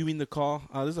at reviewing the call.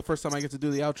 This is the first time I get to do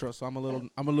the outro, so I'm a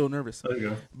little nervous. There you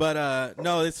go. But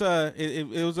no, it's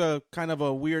it was a kind of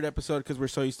a weird episode because we're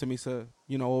so used to Misa,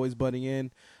 always butting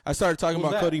in. I started talking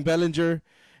about Cody Bellinger,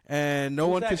 and no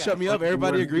one could shut me up.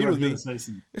 Everybody agreed with me.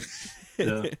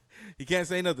 Yeah. You can't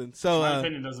say nothing. So my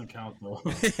opinion doesn't count though.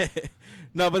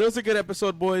 No, but it was a good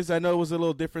episode, boys. I know it was a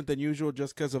little different than usual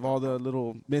just because of all the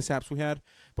little mishaps we had.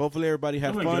 But hopefully everybody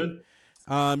had fun.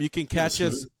 You can catch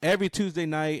us every Tuesday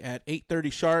night at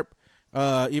 8:30 sharp.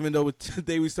 Even though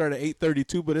today we start at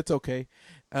 8:32, but it's okay.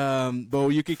 But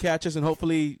you can catch us, and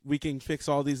hopefully we can fix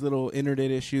all these little internet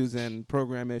issues and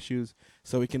program issues,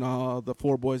 so we can all the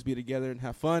four boys be together and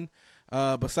have fun.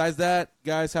 Besides that,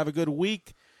 guys, have a good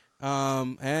week.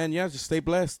 And yeah, just stay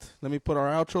blessed. Let me put our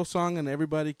outro song, and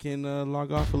everybody can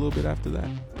log off a little bit after that.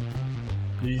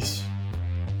 Peace.